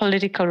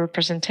political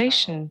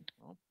representation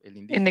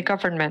in the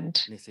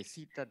government.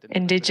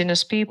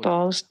 Indigenous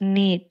peoples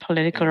need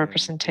political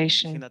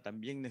representation.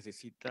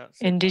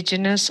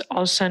 Indigenous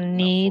also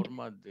need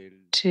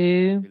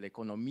to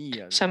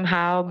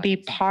somehow be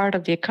part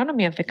of the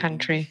economy of the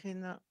country.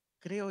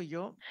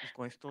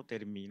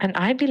 And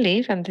I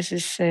believe, and this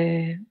is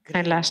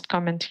my last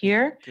comment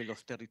here,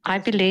 I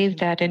believe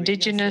that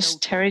indigenous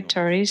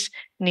territories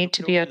need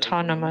to be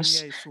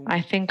autonomous. I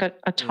think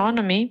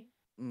autonomy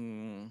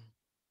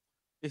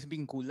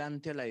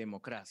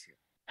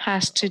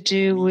has to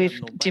do with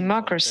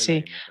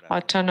democracy.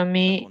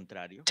 Autonomy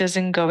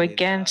doesn't go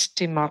against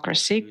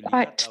democracy,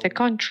 quite the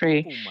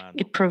contrary.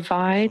 It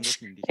provides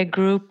a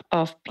group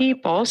of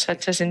people,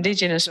 such as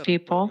indigenous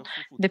people,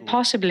 the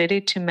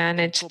possibility to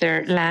manage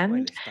their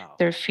land,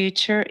 their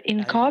future,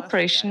 in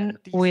cooperation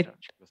with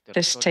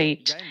the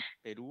state.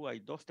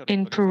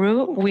 In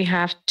Peru, we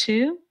have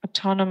two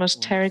autonomous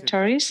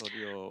territories.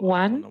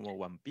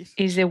 One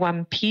is the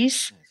One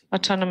Piece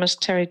autonomous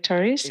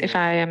territories, if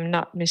I am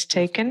not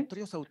mistaken.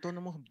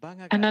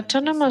 And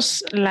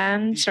autonomous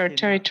lands or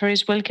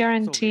territories will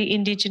guarantee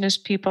indigenous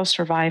people's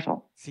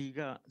survival.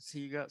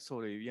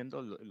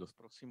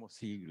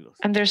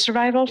 And their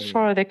survival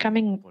for the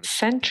coming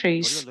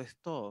centuries,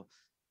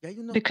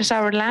 because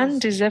our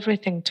land is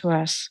everything to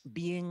us.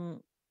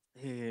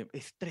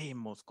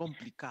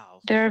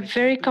 There are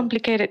very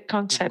complicated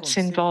concepts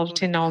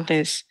involved in all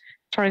this.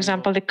 For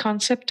example, the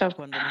concept of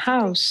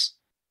house.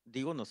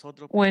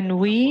 When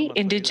we,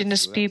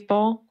 indigenous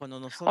people,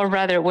 or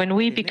rather when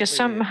we, because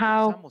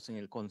somehow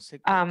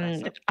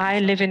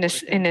I live in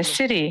a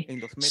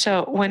city,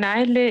 so when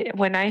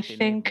I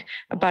think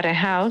about a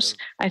house,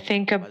 I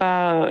think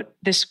about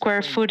the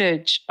square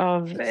footage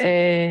of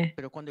an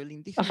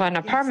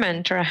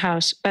apartment or a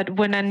house. But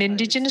when an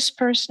indigenous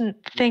person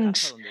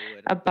thinks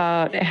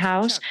about a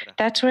house,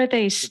 that's where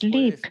they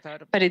sleep.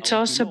 But it's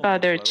also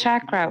about their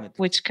chakra,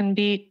 which can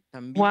be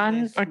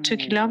 1 or 2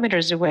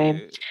 kilometers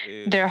away.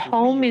 Their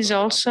home is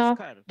also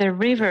the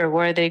river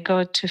where they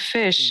go to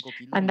fish,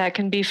 and that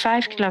can be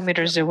 5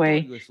 kilometers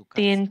away.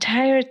 The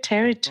entire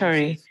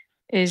territory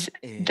is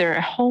their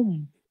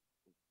home.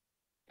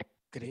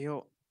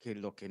 creo que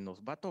lo que nos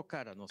va a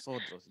tocar a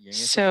nosotros, y en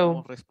eso So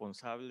somos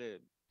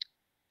responsables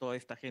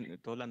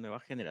toda la nueva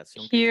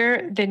generación que here,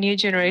 viene, the new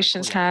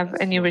generations have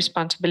a new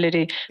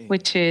responsibility,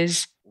 which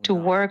is to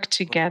work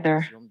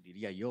together,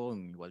 diría yo,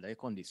 en igualdad de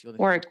condiciones,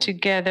 work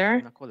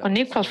together on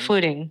equal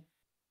footing,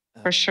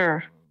 for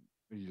sure.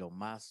 Lo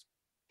más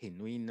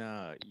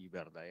genuina y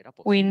verdadera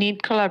We posible.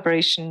 need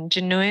collaboration,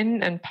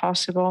 genuine and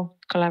possible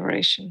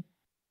collaboration.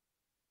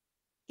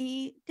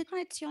 ¿Y qué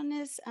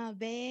conexiones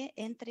ve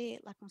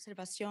entre la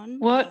conservación y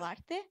What el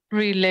arte?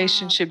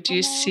 relationship do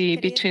you see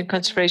between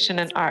conservation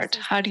and art?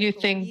 How do you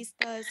think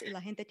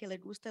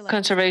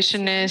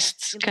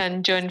conservationists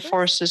can join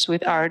forces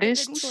with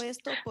artists?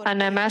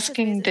 And I'm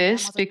asking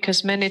this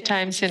because many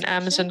times in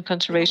Amazon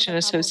Conservation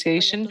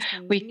Association,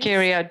 we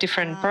carry out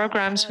different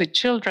programs with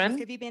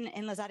children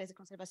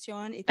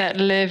that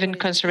live in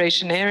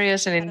conservation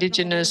areas and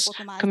indigenous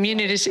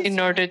communities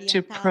in order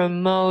to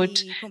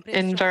promote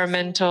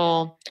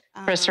environmental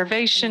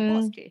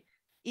preservation.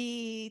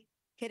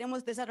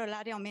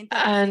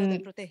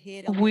 And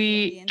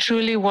we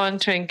truly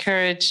want to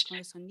encourage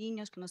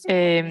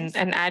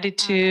an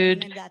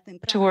attitude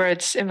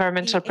towards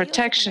environmental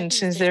protection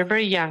since they're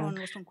very young.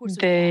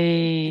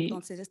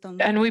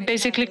 And we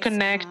basically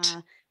connect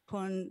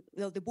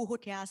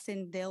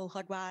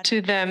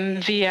to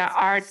them via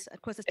art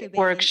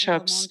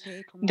workshops.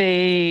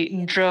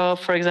 They draw,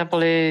 for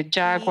example, a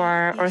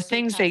jaguar or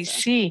things they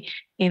see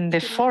in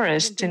the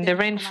forest, in the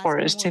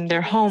rainforest, in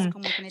their home.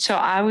 So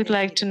I would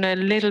like to know a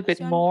little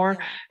bit more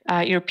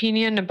your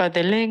opinion about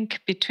the link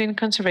between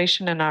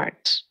conservation and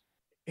art.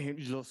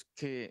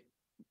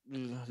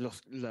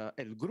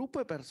 El grupo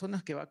de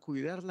personas que va a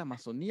cuidar la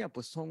Amazonía,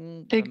 pues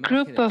son the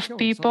group of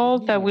people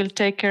that will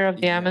take care of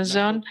the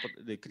Amazon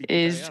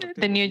is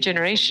the new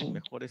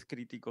generation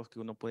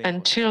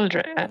and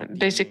children,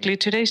 basically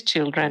today's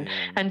children.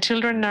 And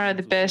children are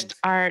the best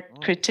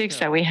art critics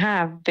that we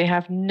have. They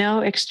have no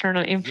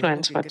external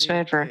influence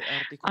whatsoever.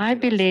 I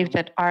believe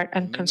that art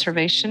and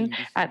conservation,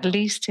 at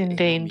least in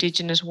the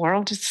indigenous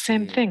world, is the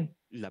same thing.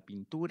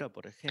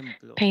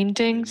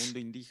 Paintings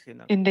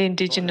in the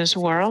indigenous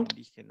world,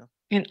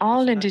 in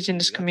all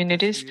indigenous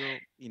communities,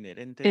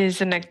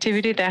 is an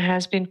activity that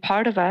has been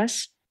part of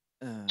us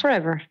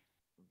forever.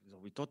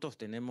 We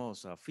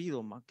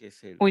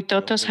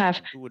Totos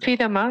have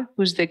Fidoma,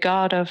 who's the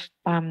god of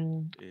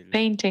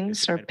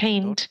paintings or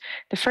paint,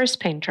 the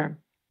first painter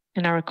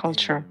in our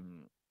culture.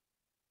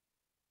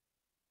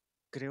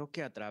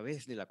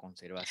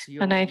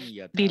 And I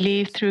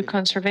believe through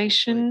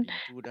conservation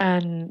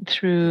and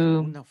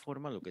through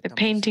the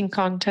painting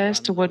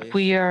contest, what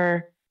we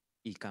are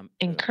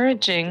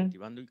encouraging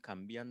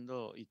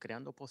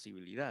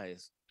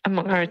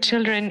among our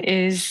children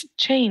is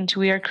change.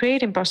 We are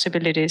creating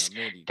possibilities.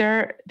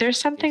 There's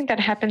something that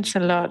happens a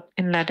lot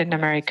in Latin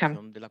America,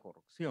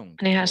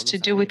 and it has to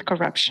do with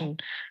corruption.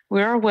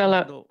 We are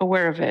well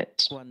aware of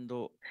it.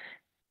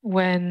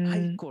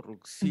 When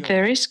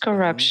there is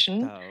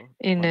corruption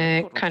in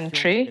a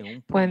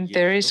country, when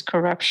there is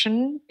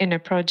corruption in a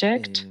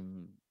project,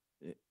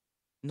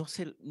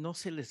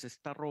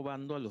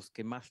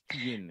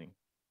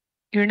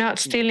 you're not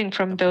stealing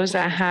from those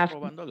that have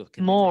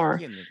more.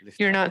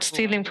 You're not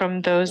stealing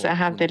from those that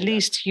have the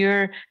least.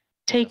 You're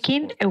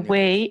taking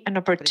away an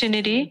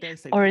opportunity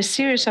or a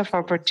series of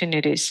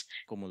opportunities,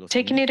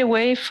 taking it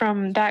away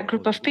from that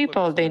group of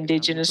people, the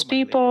indigenous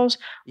peoples,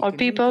 or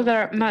people that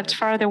are much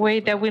farther away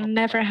that will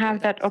never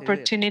have that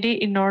opportunity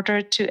in order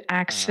to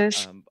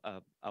access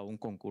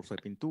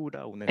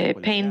a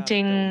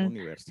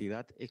painting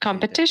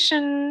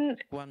competition,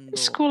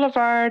 school of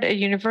art, a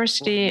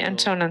university,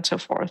 and so on and so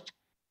forth.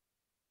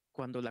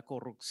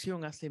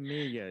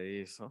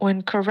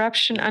 When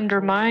corruption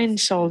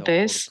undermines all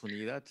this,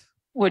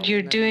 what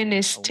you're doing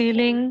is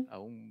stealing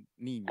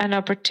an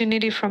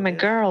opportunity from a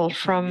girl,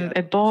 from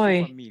a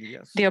boy,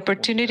 the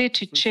opportunity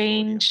to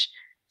change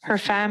her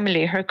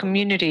family, her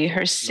community,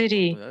 her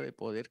city,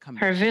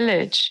 her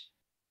village,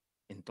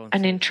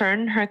 and in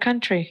turn, her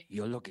country.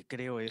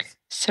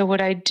 So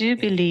what I do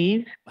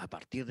believe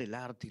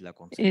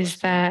is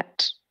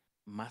that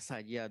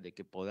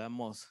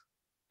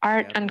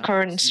art and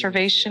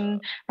conservation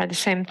are the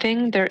same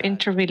thing. They're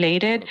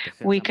interrelated.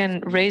 We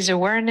can raise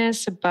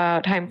awareness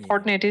about how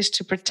important it is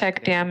to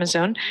protect the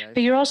Amazon,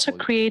 but you're also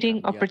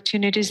creating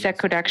opportunities that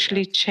could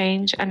actually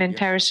change an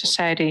entire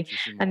society,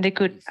 and they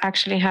could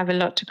actually have a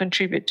lot to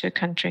contribute to a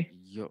country.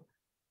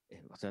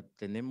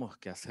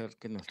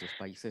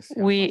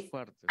 We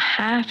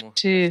have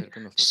to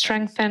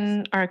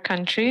strengthen our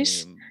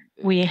countries.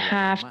 We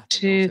have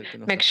to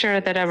make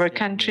sure that our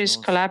countries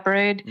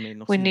collaborate.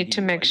 We need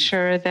to make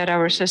sure that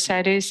our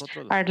societies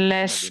are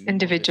less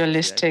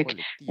individualistic.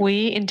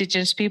 We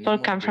indigenous people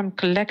come from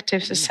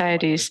collective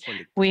societies.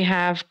 We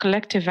have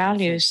collective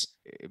values.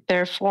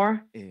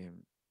 Therefore,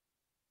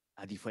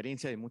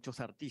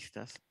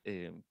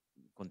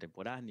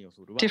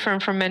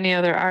 different from many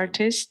other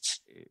artists,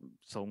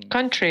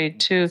 contrary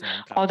to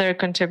other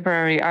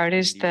contemporary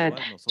artists that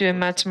do a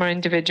much more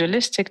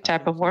individualistic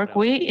type of work.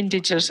 We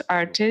indigenous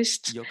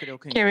artists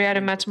carry out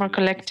a much more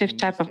collective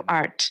type of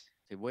art.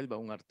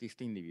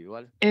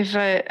 If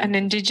an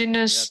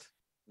indigenous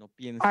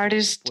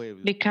artist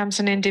becomes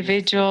an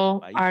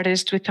individual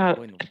artist without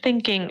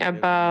thinking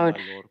about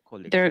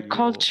their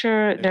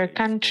culture, their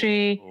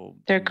country,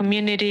 their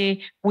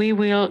community, we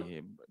will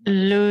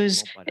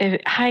lose a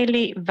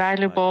highly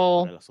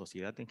valuable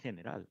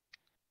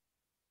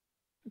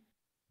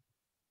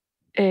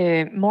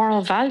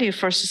moral value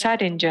for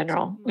society in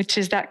general, which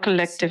is that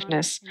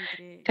collectiveness.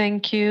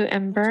 Thank you,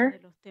 Ember.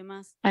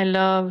 I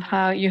love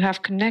how you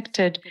have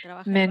connected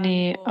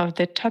many of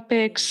the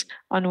topics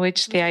on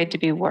which the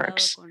IDB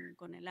works.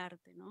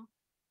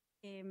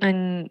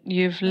 And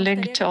you've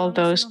linked all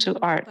those to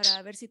art.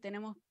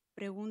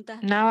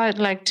 Now I'd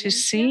like to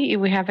see if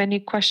we have any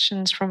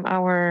questions from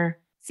our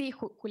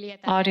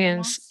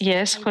audience.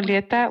 Yes,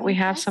 Julieta, we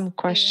have some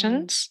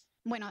questions.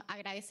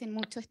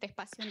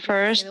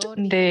 First,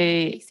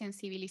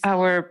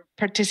 our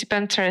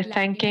participants are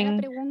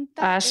thanking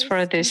us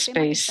for this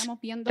space.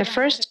 The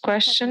first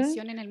question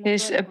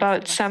is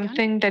about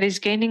something that is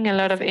gaining a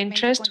lot of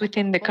interest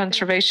within the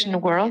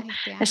conservation world,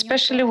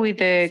 especially with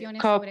the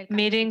COP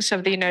meetings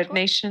of the United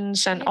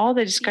Nations and all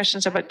the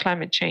discussions about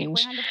climate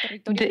change.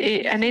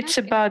 And it's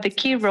about the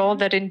key role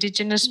that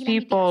indigenous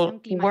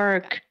people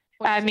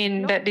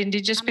that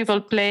indigenous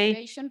people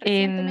play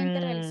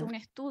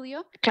in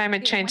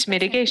climate change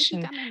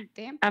mitigation.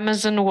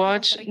 Amazon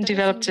Watch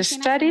developed a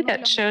study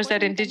that shows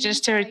that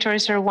indigenous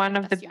territories are one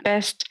of the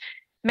best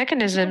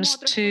mechanisms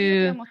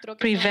to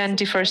prevent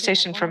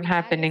deforestation from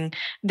happening.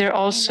 They're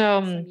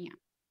also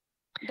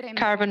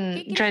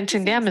carbon drains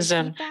in the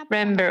Amazon.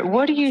 Rember,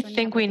 what do you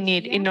think we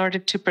need in order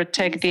to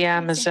protect the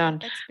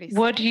Amazon?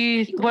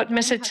 What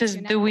messages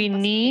do we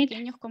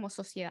need?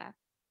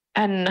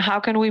 And how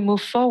can we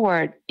move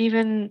forward?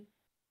 Even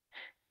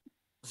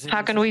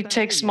how can we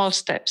take small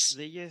steps?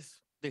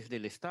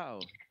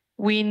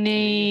 We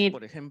need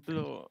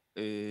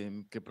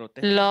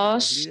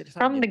laws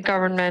from the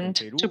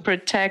government to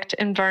protect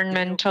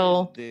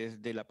environmental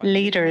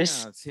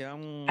leaders.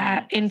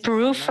 In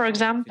Peru, for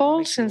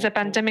example, since the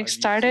pandemic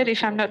started,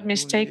 if I'm not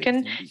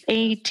mistaken,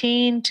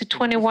 18 to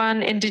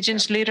 21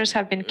 indigenous leaders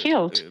have been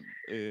killed.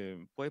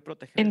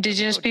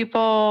 Indigenous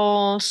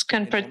peoples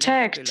can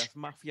protect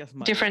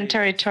different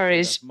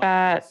territories,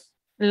 but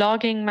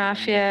logging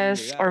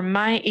mafias or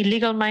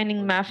illegal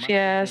mining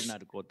mafias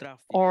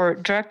or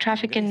drug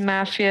trafficking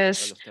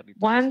mafias,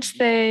 once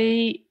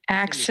they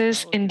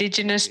access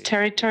indigenous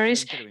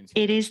territories,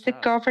 it is the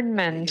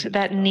government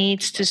that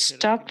needs to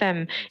stop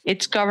them.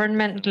 It's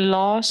government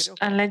laws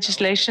and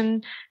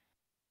legislation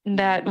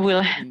that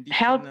will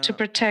help to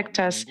protect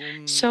us.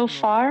 So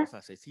far,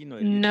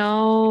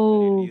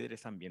 no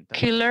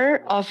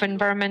killer of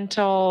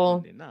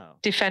environmental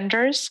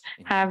defenders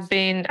have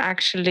been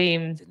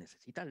actually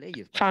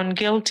found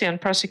guilty and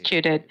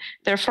prosecuted.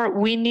 Therefore,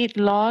 we need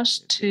laws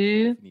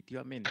to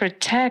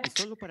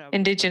protect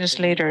indigenous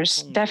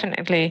leaders,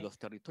 definitely.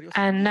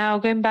 And now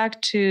going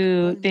back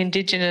to the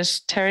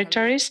indigenous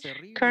territories,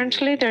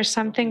 currently there's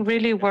something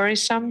really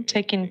worrisome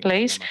taking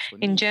place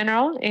in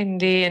general in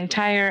the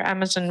entire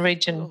Amazon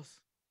region.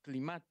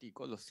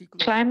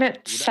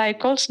 Climate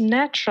cycles,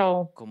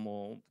 natural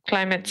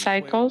climate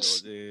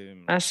cycles,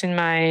 as in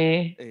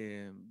my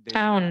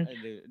town,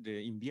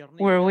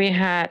 where we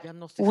had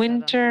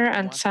winter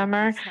and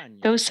summer,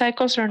 those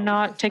cycles are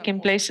not taking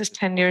place as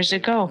 10 years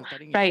ago.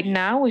 Right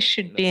now, we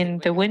should be in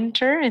the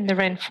winter in the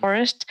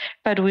rainforest,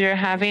 but we are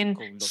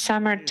having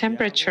summer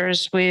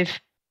temperatures with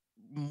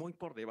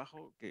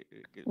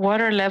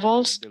water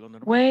levels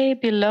way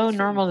below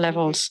normal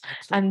levels.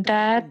 And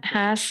that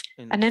has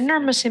an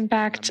enormous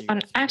impact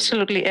on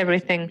absolutely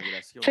everything.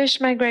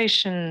 Fish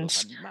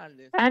migrations,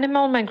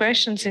 animal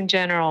migrations in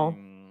general.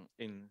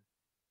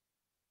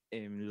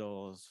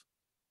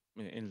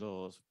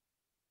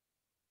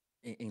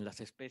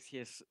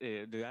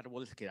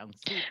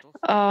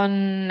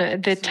 On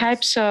the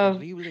types of,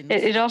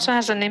 it also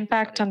has an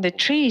impact on the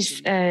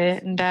trees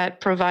that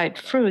provide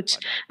fruits,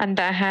 and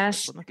that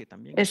has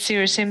a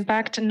serious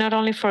impact not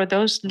only for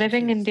those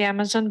living in the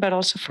Amazon, but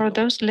also for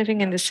those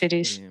living in the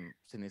cities.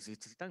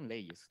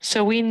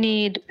 So we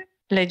need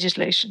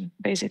legislation,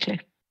 basically.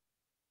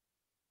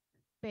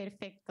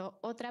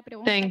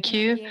 Thank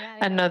you.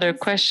 Another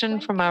question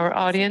from our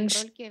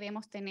audience.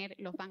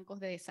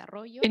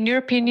 In your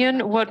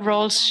opinion, what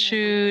roles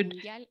should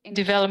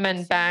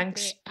development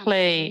banks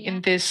play in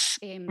this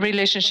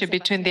relationship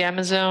between the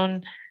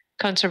Amazon,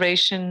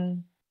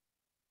 conservation,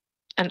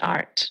 and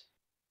art?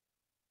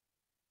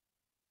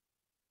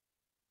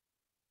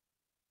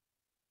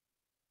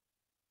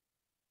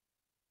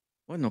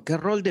 Bueno, ¿qué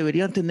rol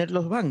deberían tener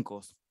los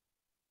bancos?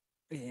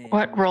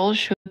 What role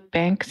should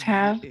banks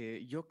have?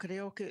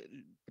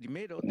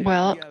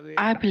 Well,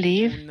 I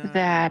believe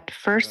that,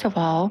 first of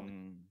all,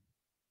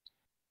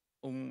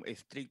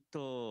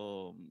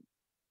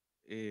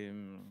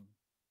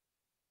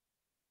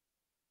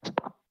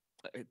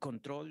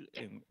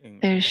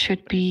 There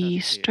should be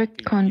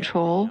strict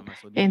control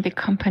in the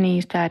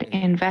companies that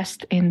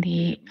invest in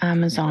the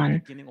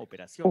Amazon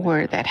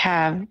or that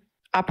have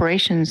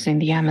operations in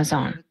the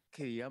Amazon.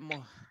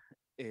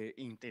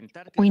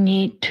 We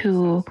need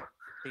to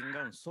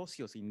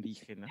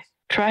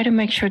try to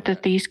make sure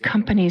that these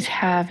companies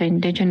have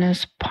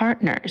indigenous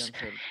partners.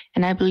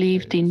 And I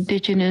believe the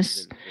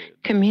indigenous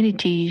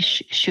communities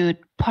should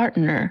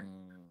partner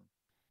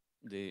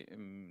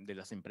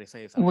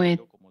with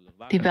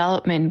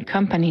development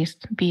companies,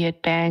 be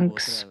it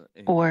banks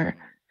or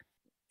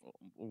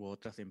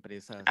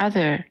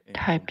other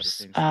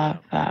types of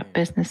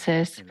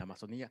businesses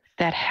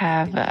that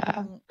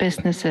have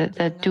businesses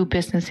that do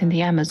business in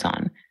the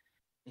Amazon.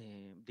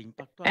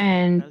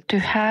 And to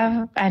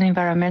have an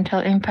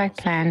environmental impact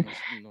plan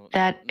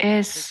that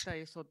is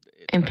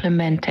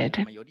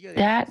implemented,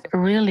 that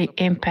really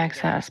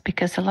impacts us,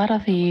 because a lot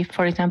of the,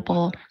 for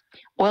example,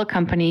 oil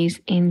companies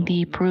in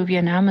the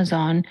Peruvian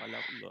Amazon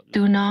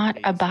do not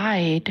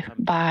abide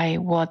by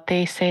what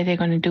they say they're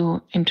going to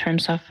do in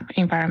terms of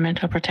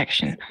environmental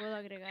protection.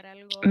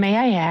 May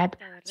I add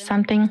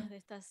something?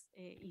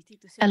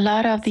 A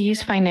lot of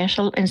these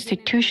financial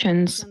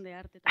institutions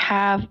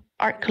have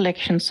art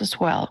collections as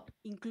well.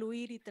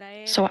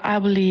 So I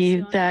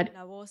believe that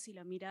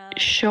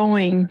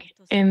showing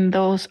in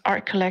those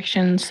art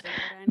collections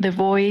the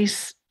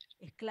voice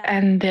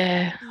and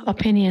the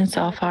opinions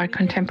of our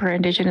contemporary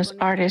indigenous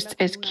artists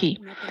is key.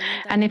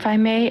 And if I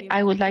may,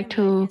 I would like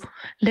to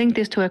link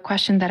this to a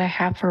question that I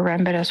have for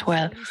Rember as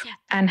well.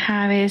 And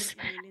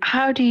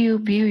how do you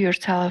view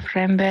yourself,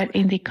 Rember,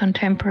 in the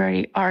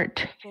contemporary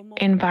art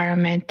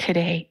environment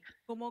today?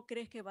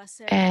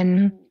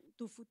 And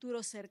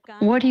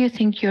what do you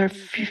think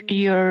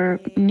your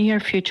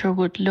near future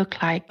would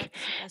look like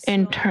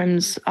in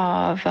terms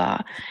of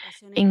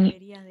in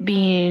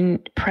being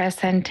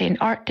present in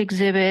art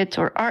exhibits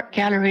or art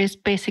galleries?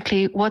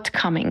 Basically, what's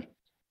coming?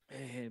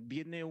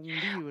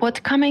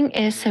 What's coming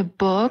is a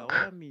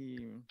book,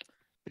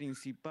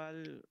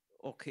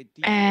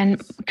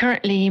 and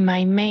currently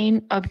my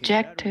main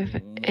objective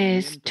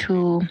is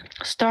to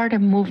start a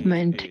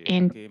movement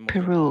in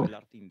Peru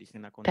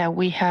that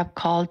we have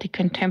called the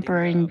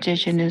Contemporary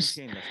Indigenous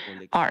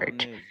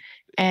Art,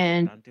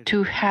 and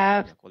to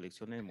have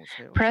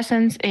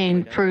presence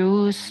in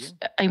Peru's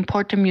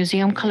important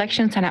museum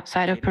collections and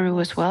outside of Peru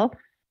as well.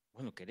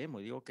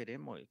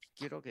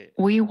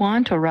 We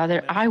want, or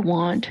rather I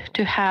want,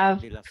 to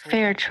have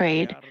fair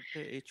trade.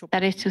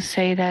 That is to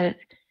say that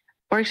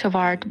works of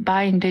art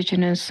by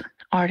indigenous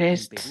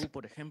artists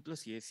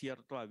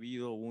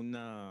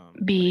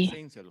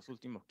be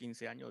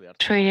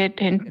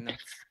traded in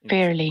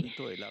fairly.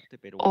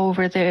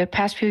 Over the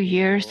past few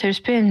years,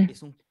 there's been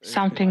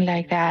something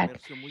like that,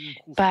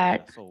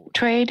 but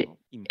trade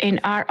in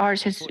our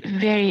arts is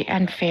very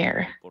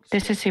unfair.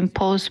 This is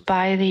imposed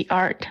by the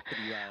art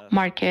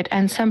market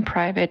and some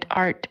private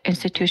art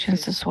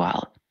institutions as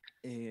well.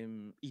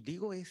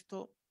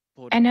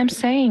 And I'm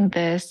saying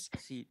this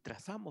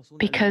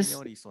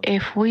because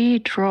if we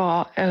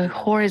draw a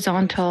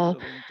horizontal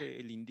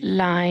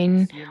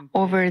line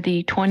over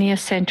the 20th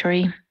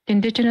century,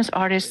 indigenous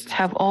artists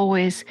have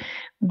always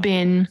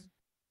been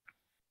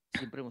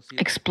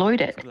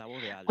exploited.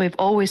 We've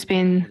always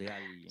been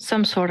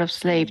some sort of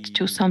slave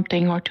to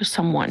something or to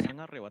someone.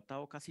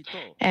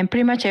 And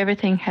pretty much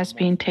everything has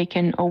been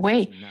taken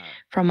away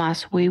from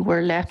us. We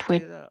were left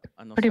with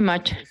pretty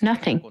much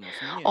nothing.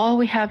 All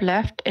we have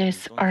left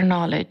is our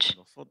knowledge.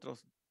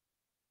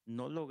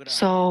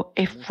 So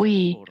if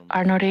we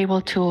are not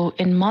able to,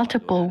 in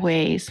multiple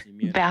ways,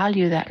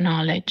 value that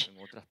knowledge,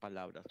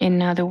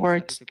 in other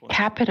words,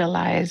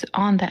 capitalize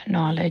on that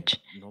knowledge,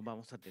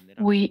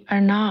 we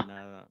are not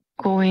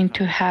going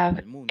to have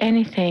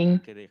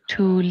anything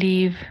to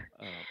leave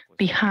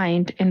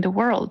behind in the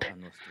world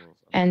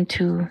and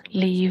to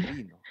leave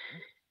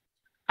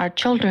our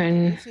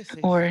children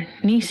or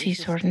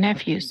nieces or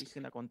nephews.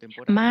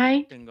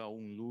 My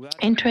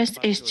interest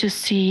is to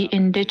see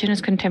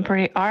indigenous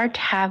contemporary art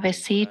have a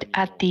seat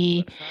at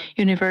the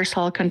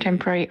universal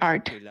contemporary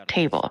art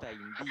table.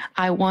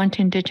 I want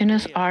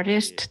indigenous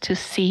artists to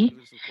see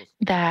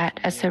that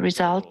as a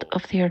result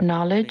of their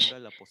knowledge,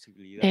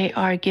 they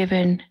are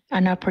given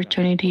an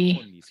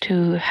opportunity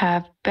to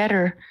have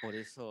a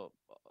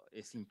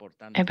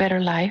better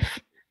life.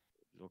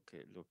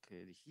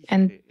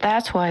 And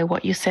that's why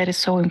what you said is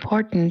so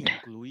important.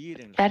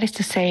 That is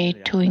to say,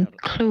 to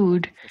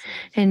include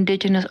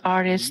indigenous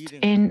artists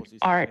in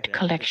art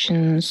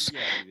collections,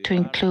 to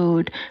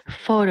include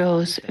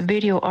photos,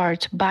 video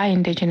arts by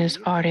indigenous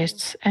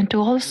artists, and to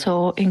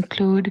also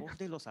include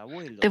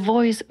the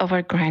voice of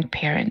our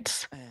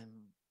grandparents.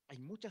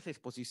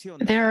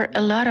 There are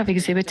a lot of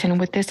exhibits, and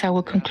with this I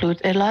will conclude.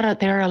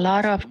 There are a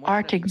lot of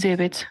art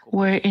exhibits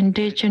where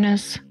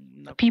indigenous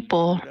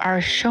people are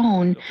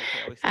shown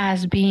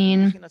as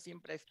being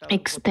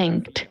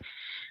extinct.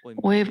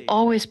 We've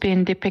always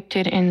been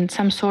depicted in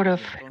some sort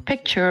of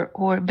picture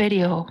or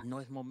video.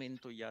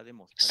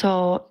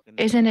 So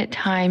isn't it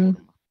time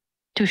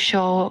to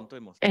show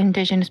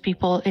indigenous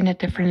people in a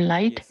different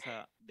light,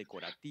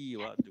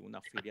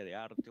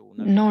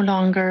 no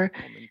longer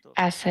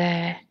as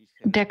a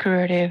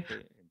decorative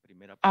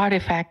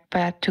artifact,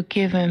 but to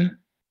give him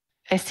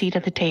a seat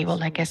at the table,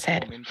 like I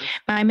said.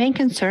 My main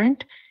concern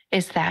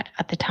is that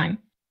at the time.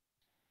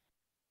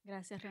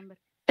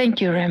 Thank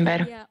you,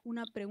 Rember.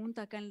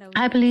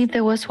 I believe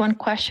there was one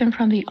question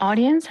from the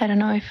audience. I don't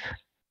know if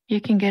you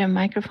can get a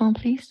microphone,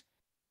 please.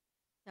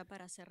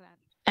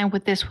 And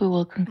with this, we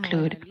will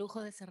conclude.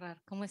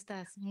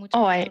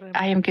 Oh, I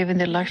am given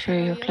the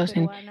luxury of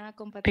closing.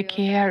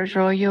 Piqué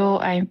Arroyo,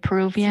 I'm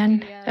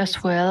Peruvian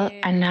as well,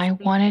 and I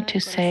wanted to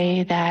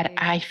say that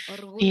I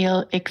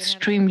feel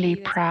extremely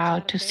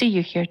proud to see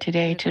you here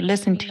today, to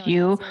listen to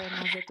you,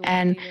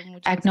 and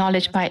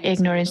acknowledge my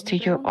ignorance to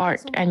your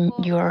art and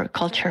your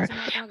culture.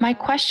 My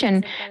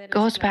question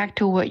goes back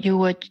to what you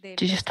were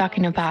just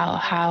talking about,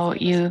 how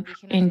you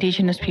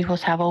indigenous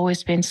peoples have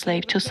always been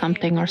slave to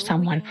something or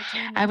someone.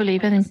 I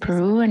believe that in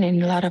Peru and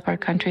in a lot of our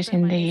countries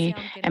in the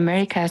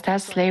Americas,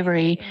 that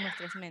slavery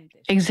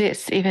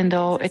exists, even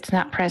though it's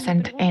not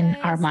present in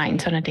our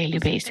minds on a daily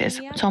basis.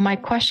 So my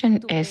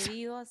question is,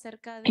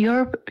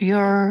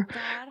 your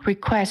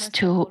request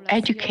to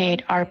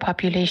educate our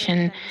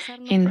population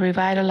in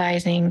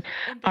revitalizing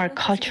our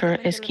culture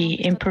is key.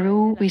 In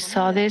Peru, we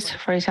saw this,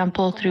 for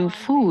example, through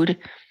food.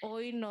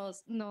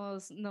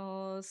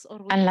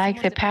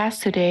 Unlike the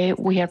past, today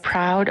we are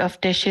proud of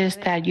dishes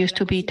that used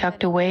to be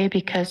tucked away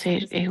because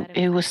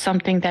it was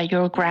something that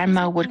your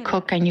grandma would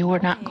cook and you were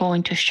not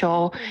going to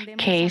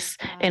showcase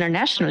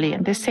internationally.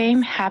 And the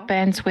same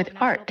happens with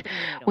art.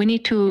 We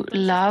need to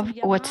love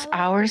what's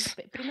ours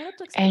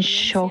and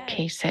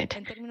showcase it.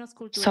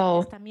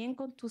 So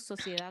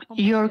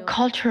your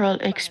cultural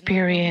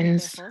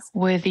experience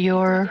with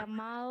your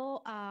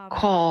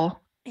call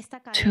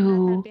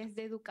to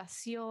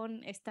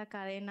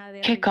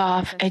kick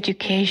off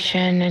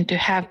education and to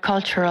have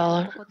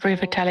cultural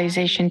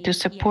revitalization to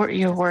support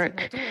your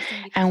work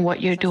and what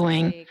you're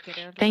doing.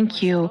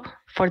 Thank you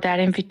for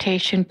that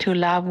invitation to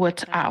love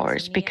what's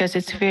ours, because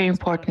it's very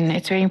important.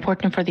 It's very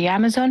important for the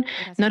Amazon,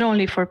 not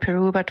only for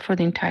Peru, but for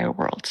the entire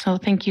world. So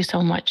thank you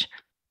so much.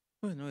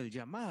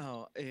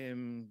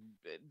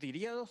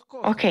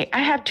 Okay, I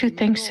have two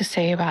things to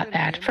say about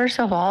that. First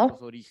of all,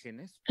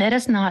 let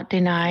us not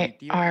deny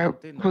our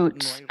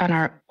roots and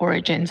our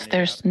origins.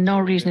 There's no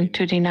reason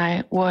to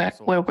deny where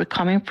we're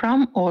coming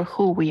from or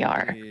who we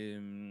are.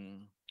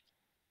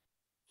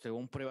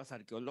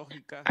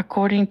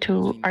 According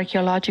to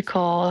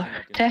archaeological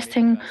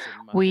testing,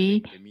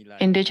 we,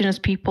 indigenous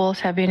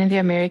peoples, have been in the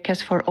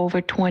Americas for over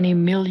 20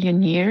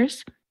 million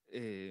years.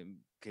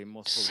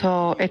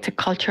 So it's a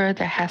culture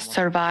that has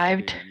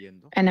survived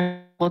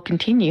and will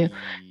continue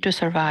to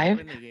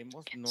survive.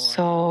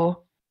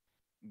 So,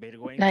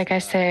 like I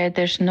said,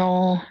 there's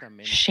no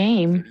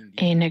shame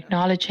in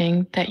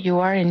acknowledging that you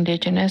are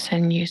indigenous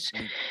and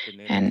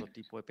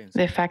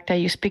the fact that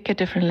you speak a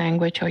different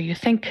language or you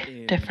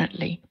think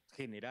differently.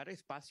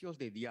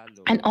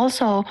 And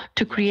also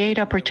to create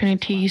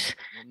opportunities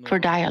for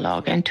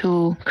dialogue and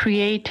to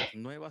create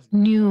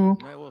new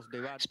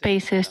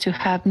spaces to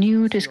have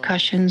new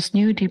discussions,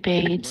 new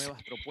debates,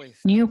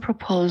 new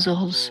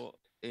proposals,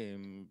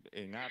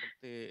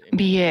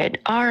 be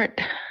it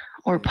art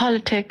or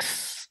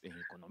politics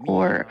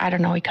or, I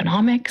don't know,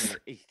 economics,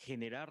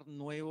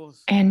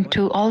 and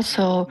to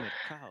also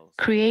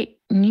create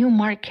new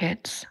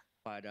markets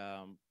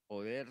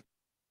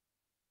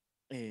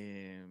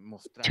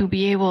to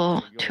be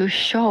able to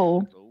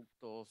show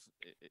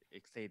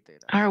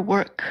our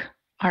work,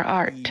 our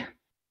art.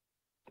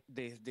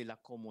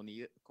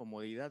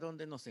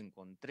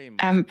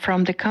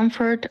 From the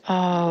comfort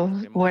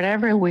of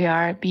wherever we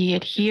are, be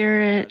it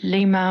here,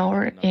 Lima,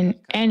 or in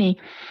any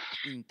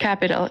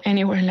capital,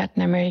 anywhere in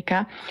Latin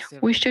America,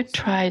 we should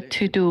try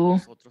to do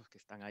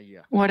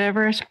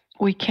whatever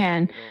we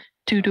can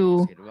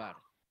to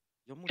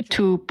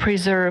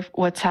preserve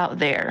what's out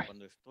there.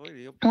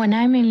 When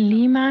I'm in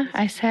Lima,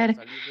 I said,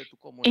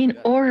 in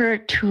order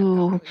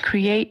to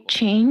create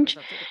change,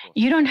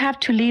 you don't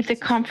have to leave the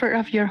comfort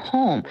of your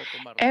home.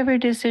 Every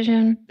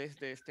decision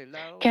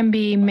can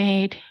be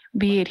made,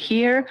 be it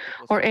here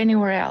or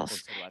anywhere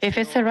else. If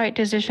it's the right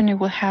decision, it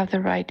will have the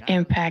right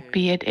impact,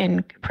 be it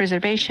in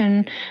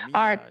preservation,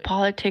 art,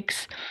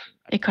 politics,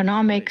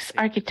 economics,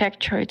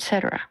 architecture,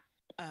 etc.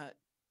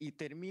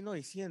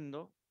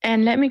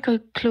 And let me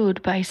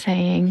conclude by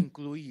saying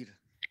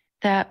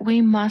that we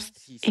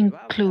must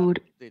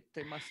include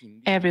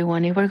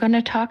everyone. If we're going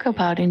to talk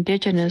about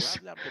indigenous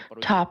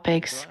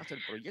topics,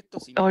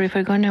 or if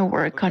we're going to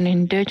work on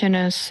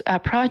indigenous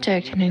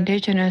projects in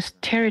indigenous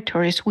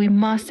territories, we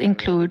must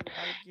include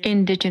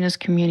indigenous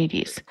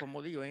communities.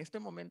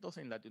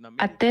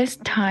 At this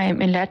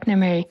time in Latin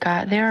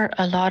America, there are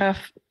a lot of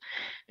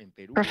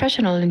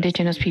professional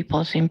indigenous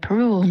peoples in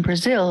Peru and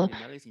Brazil,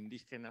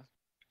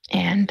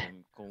 and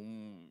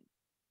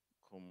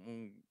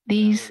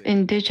these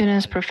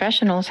indigenous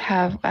professionals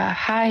have a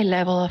high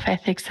level of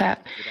ethics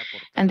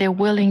and they're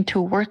willing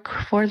to work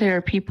for their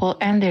people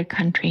and their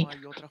country.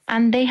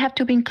 and they have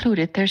to be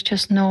included. There's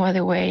just no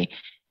other way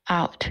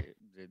out.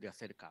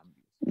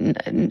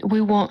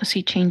 We won't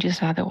see changes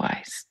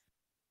otherwise.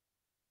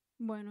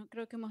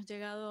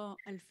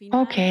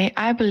 Okay,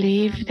 I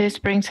believe this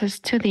brings us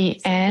to the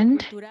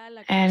end.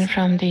 And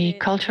from the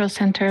Cultural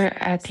Center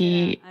at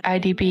the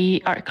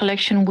IDB Art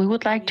Collection, we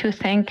would like to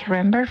thank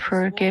Rember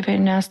for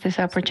giving us this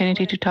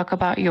opportunity to talk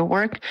about your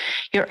work,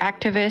 your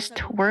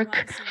activist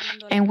work,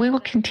 and we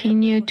will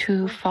continue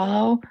to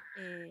follow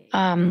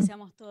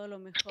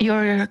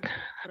your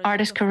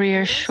artist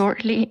career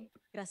shortly.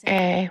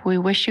 We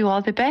wish you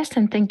all the best,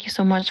 and thank you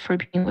so much for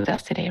being with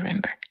us today,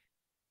 Rember.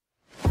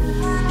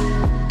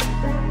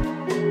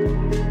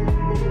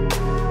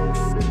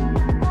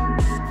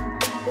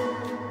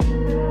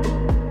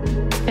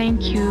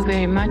 Thank you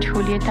very much,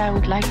 Julieta. I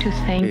would like to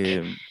thank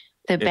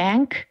the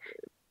bank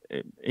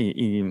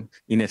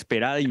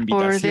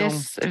for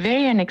this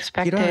very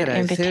unexpected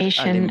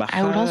invitation.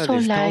 I would also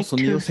like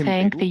to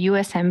thank the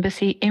U.S.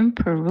 Embassy in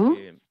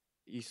Peru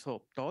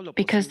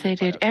because they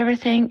did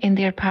everything in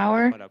their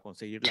power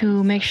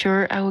to make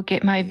sure I would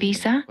get my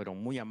visa,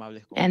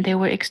 and they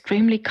were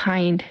extremely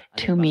kind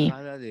to me.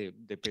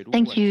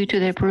 Thank you to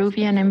the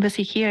Peruvian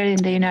embassy here in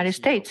the United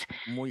States,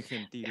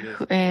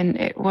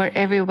 and where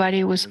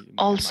everybody was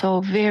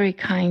also very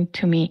kind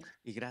to me.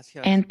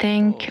 And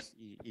thank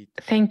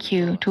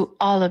you to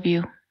all of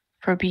you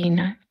for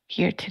being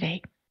here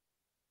today.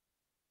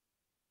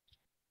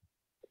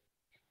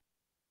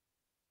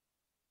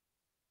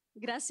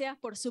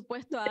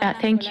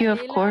 Thank you,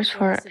 of course,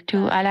 to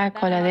Ala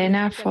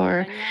Coladena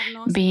for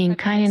being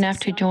kind enough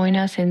to join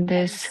us in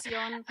this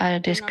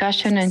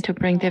discussion and to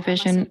bring the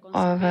vision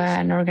of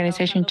an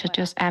organization such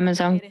as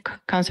Amazon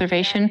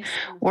Conservation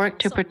work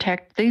to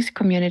protect these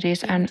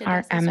communities and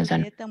our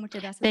Amazon.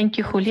 Thank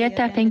you,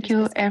 Julieta. Thank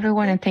you,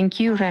 everyone, and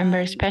thank you, Rember,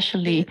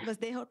 especially.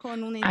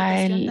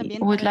 I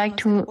would like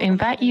to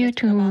invite you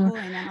to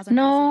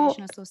know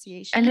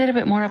a little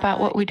bit more about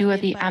what we do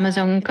at the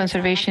Amazon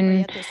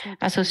Conservation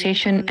Association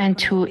and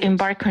to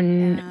embark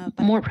on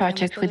more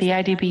projects with the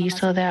IDB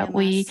so that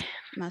we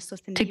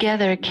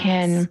together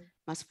can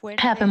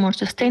have a more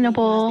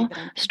sustainable,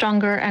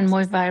 stronger, and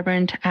more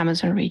vibrant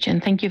Amazon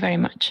region. Thank you very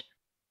much.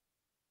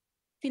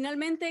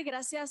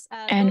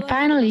 And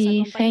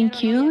finally,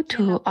 thank you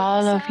to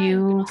all of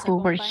you who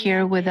were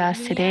here with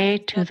us today,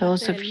 to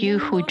those of you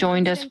who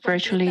joined us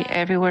virtually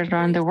everywhere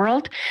around the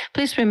world.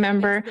 Please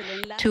remember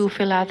to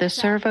fill out the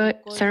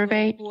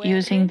survey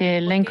using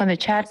the link on the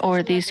chat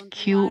or this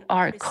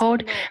QR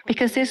code,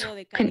 because this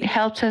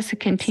helps us to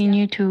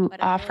continue to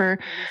offer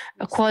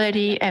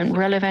quality and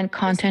relevant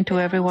content to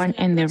everyone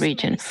in the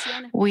region.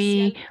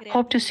 We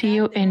hope to see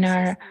you in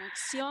our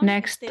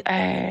next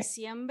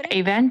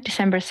event,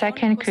 December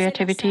 2nd,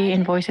 Creativity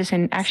in Voices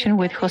in Action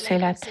with Jose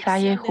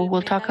Lasalle, who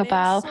will talk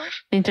about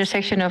the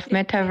intersection of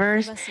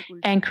metaverse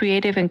and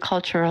creative and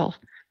cultural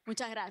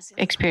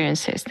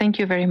experiences. Thank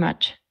you very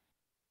much.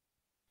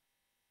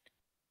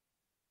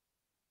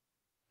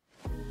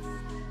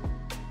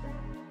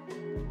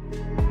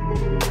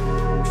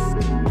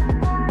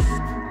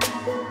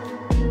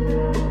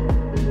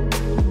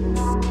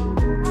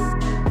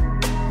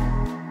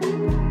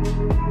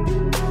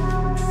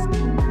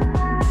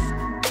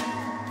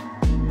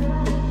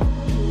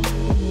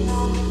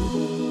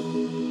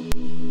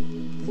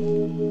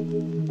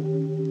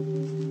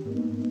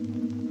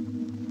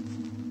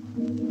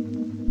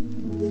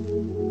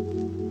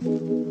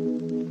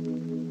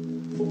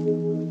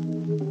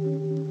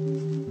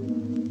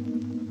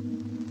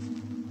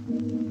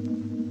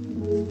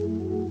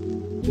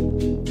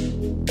 Thank you.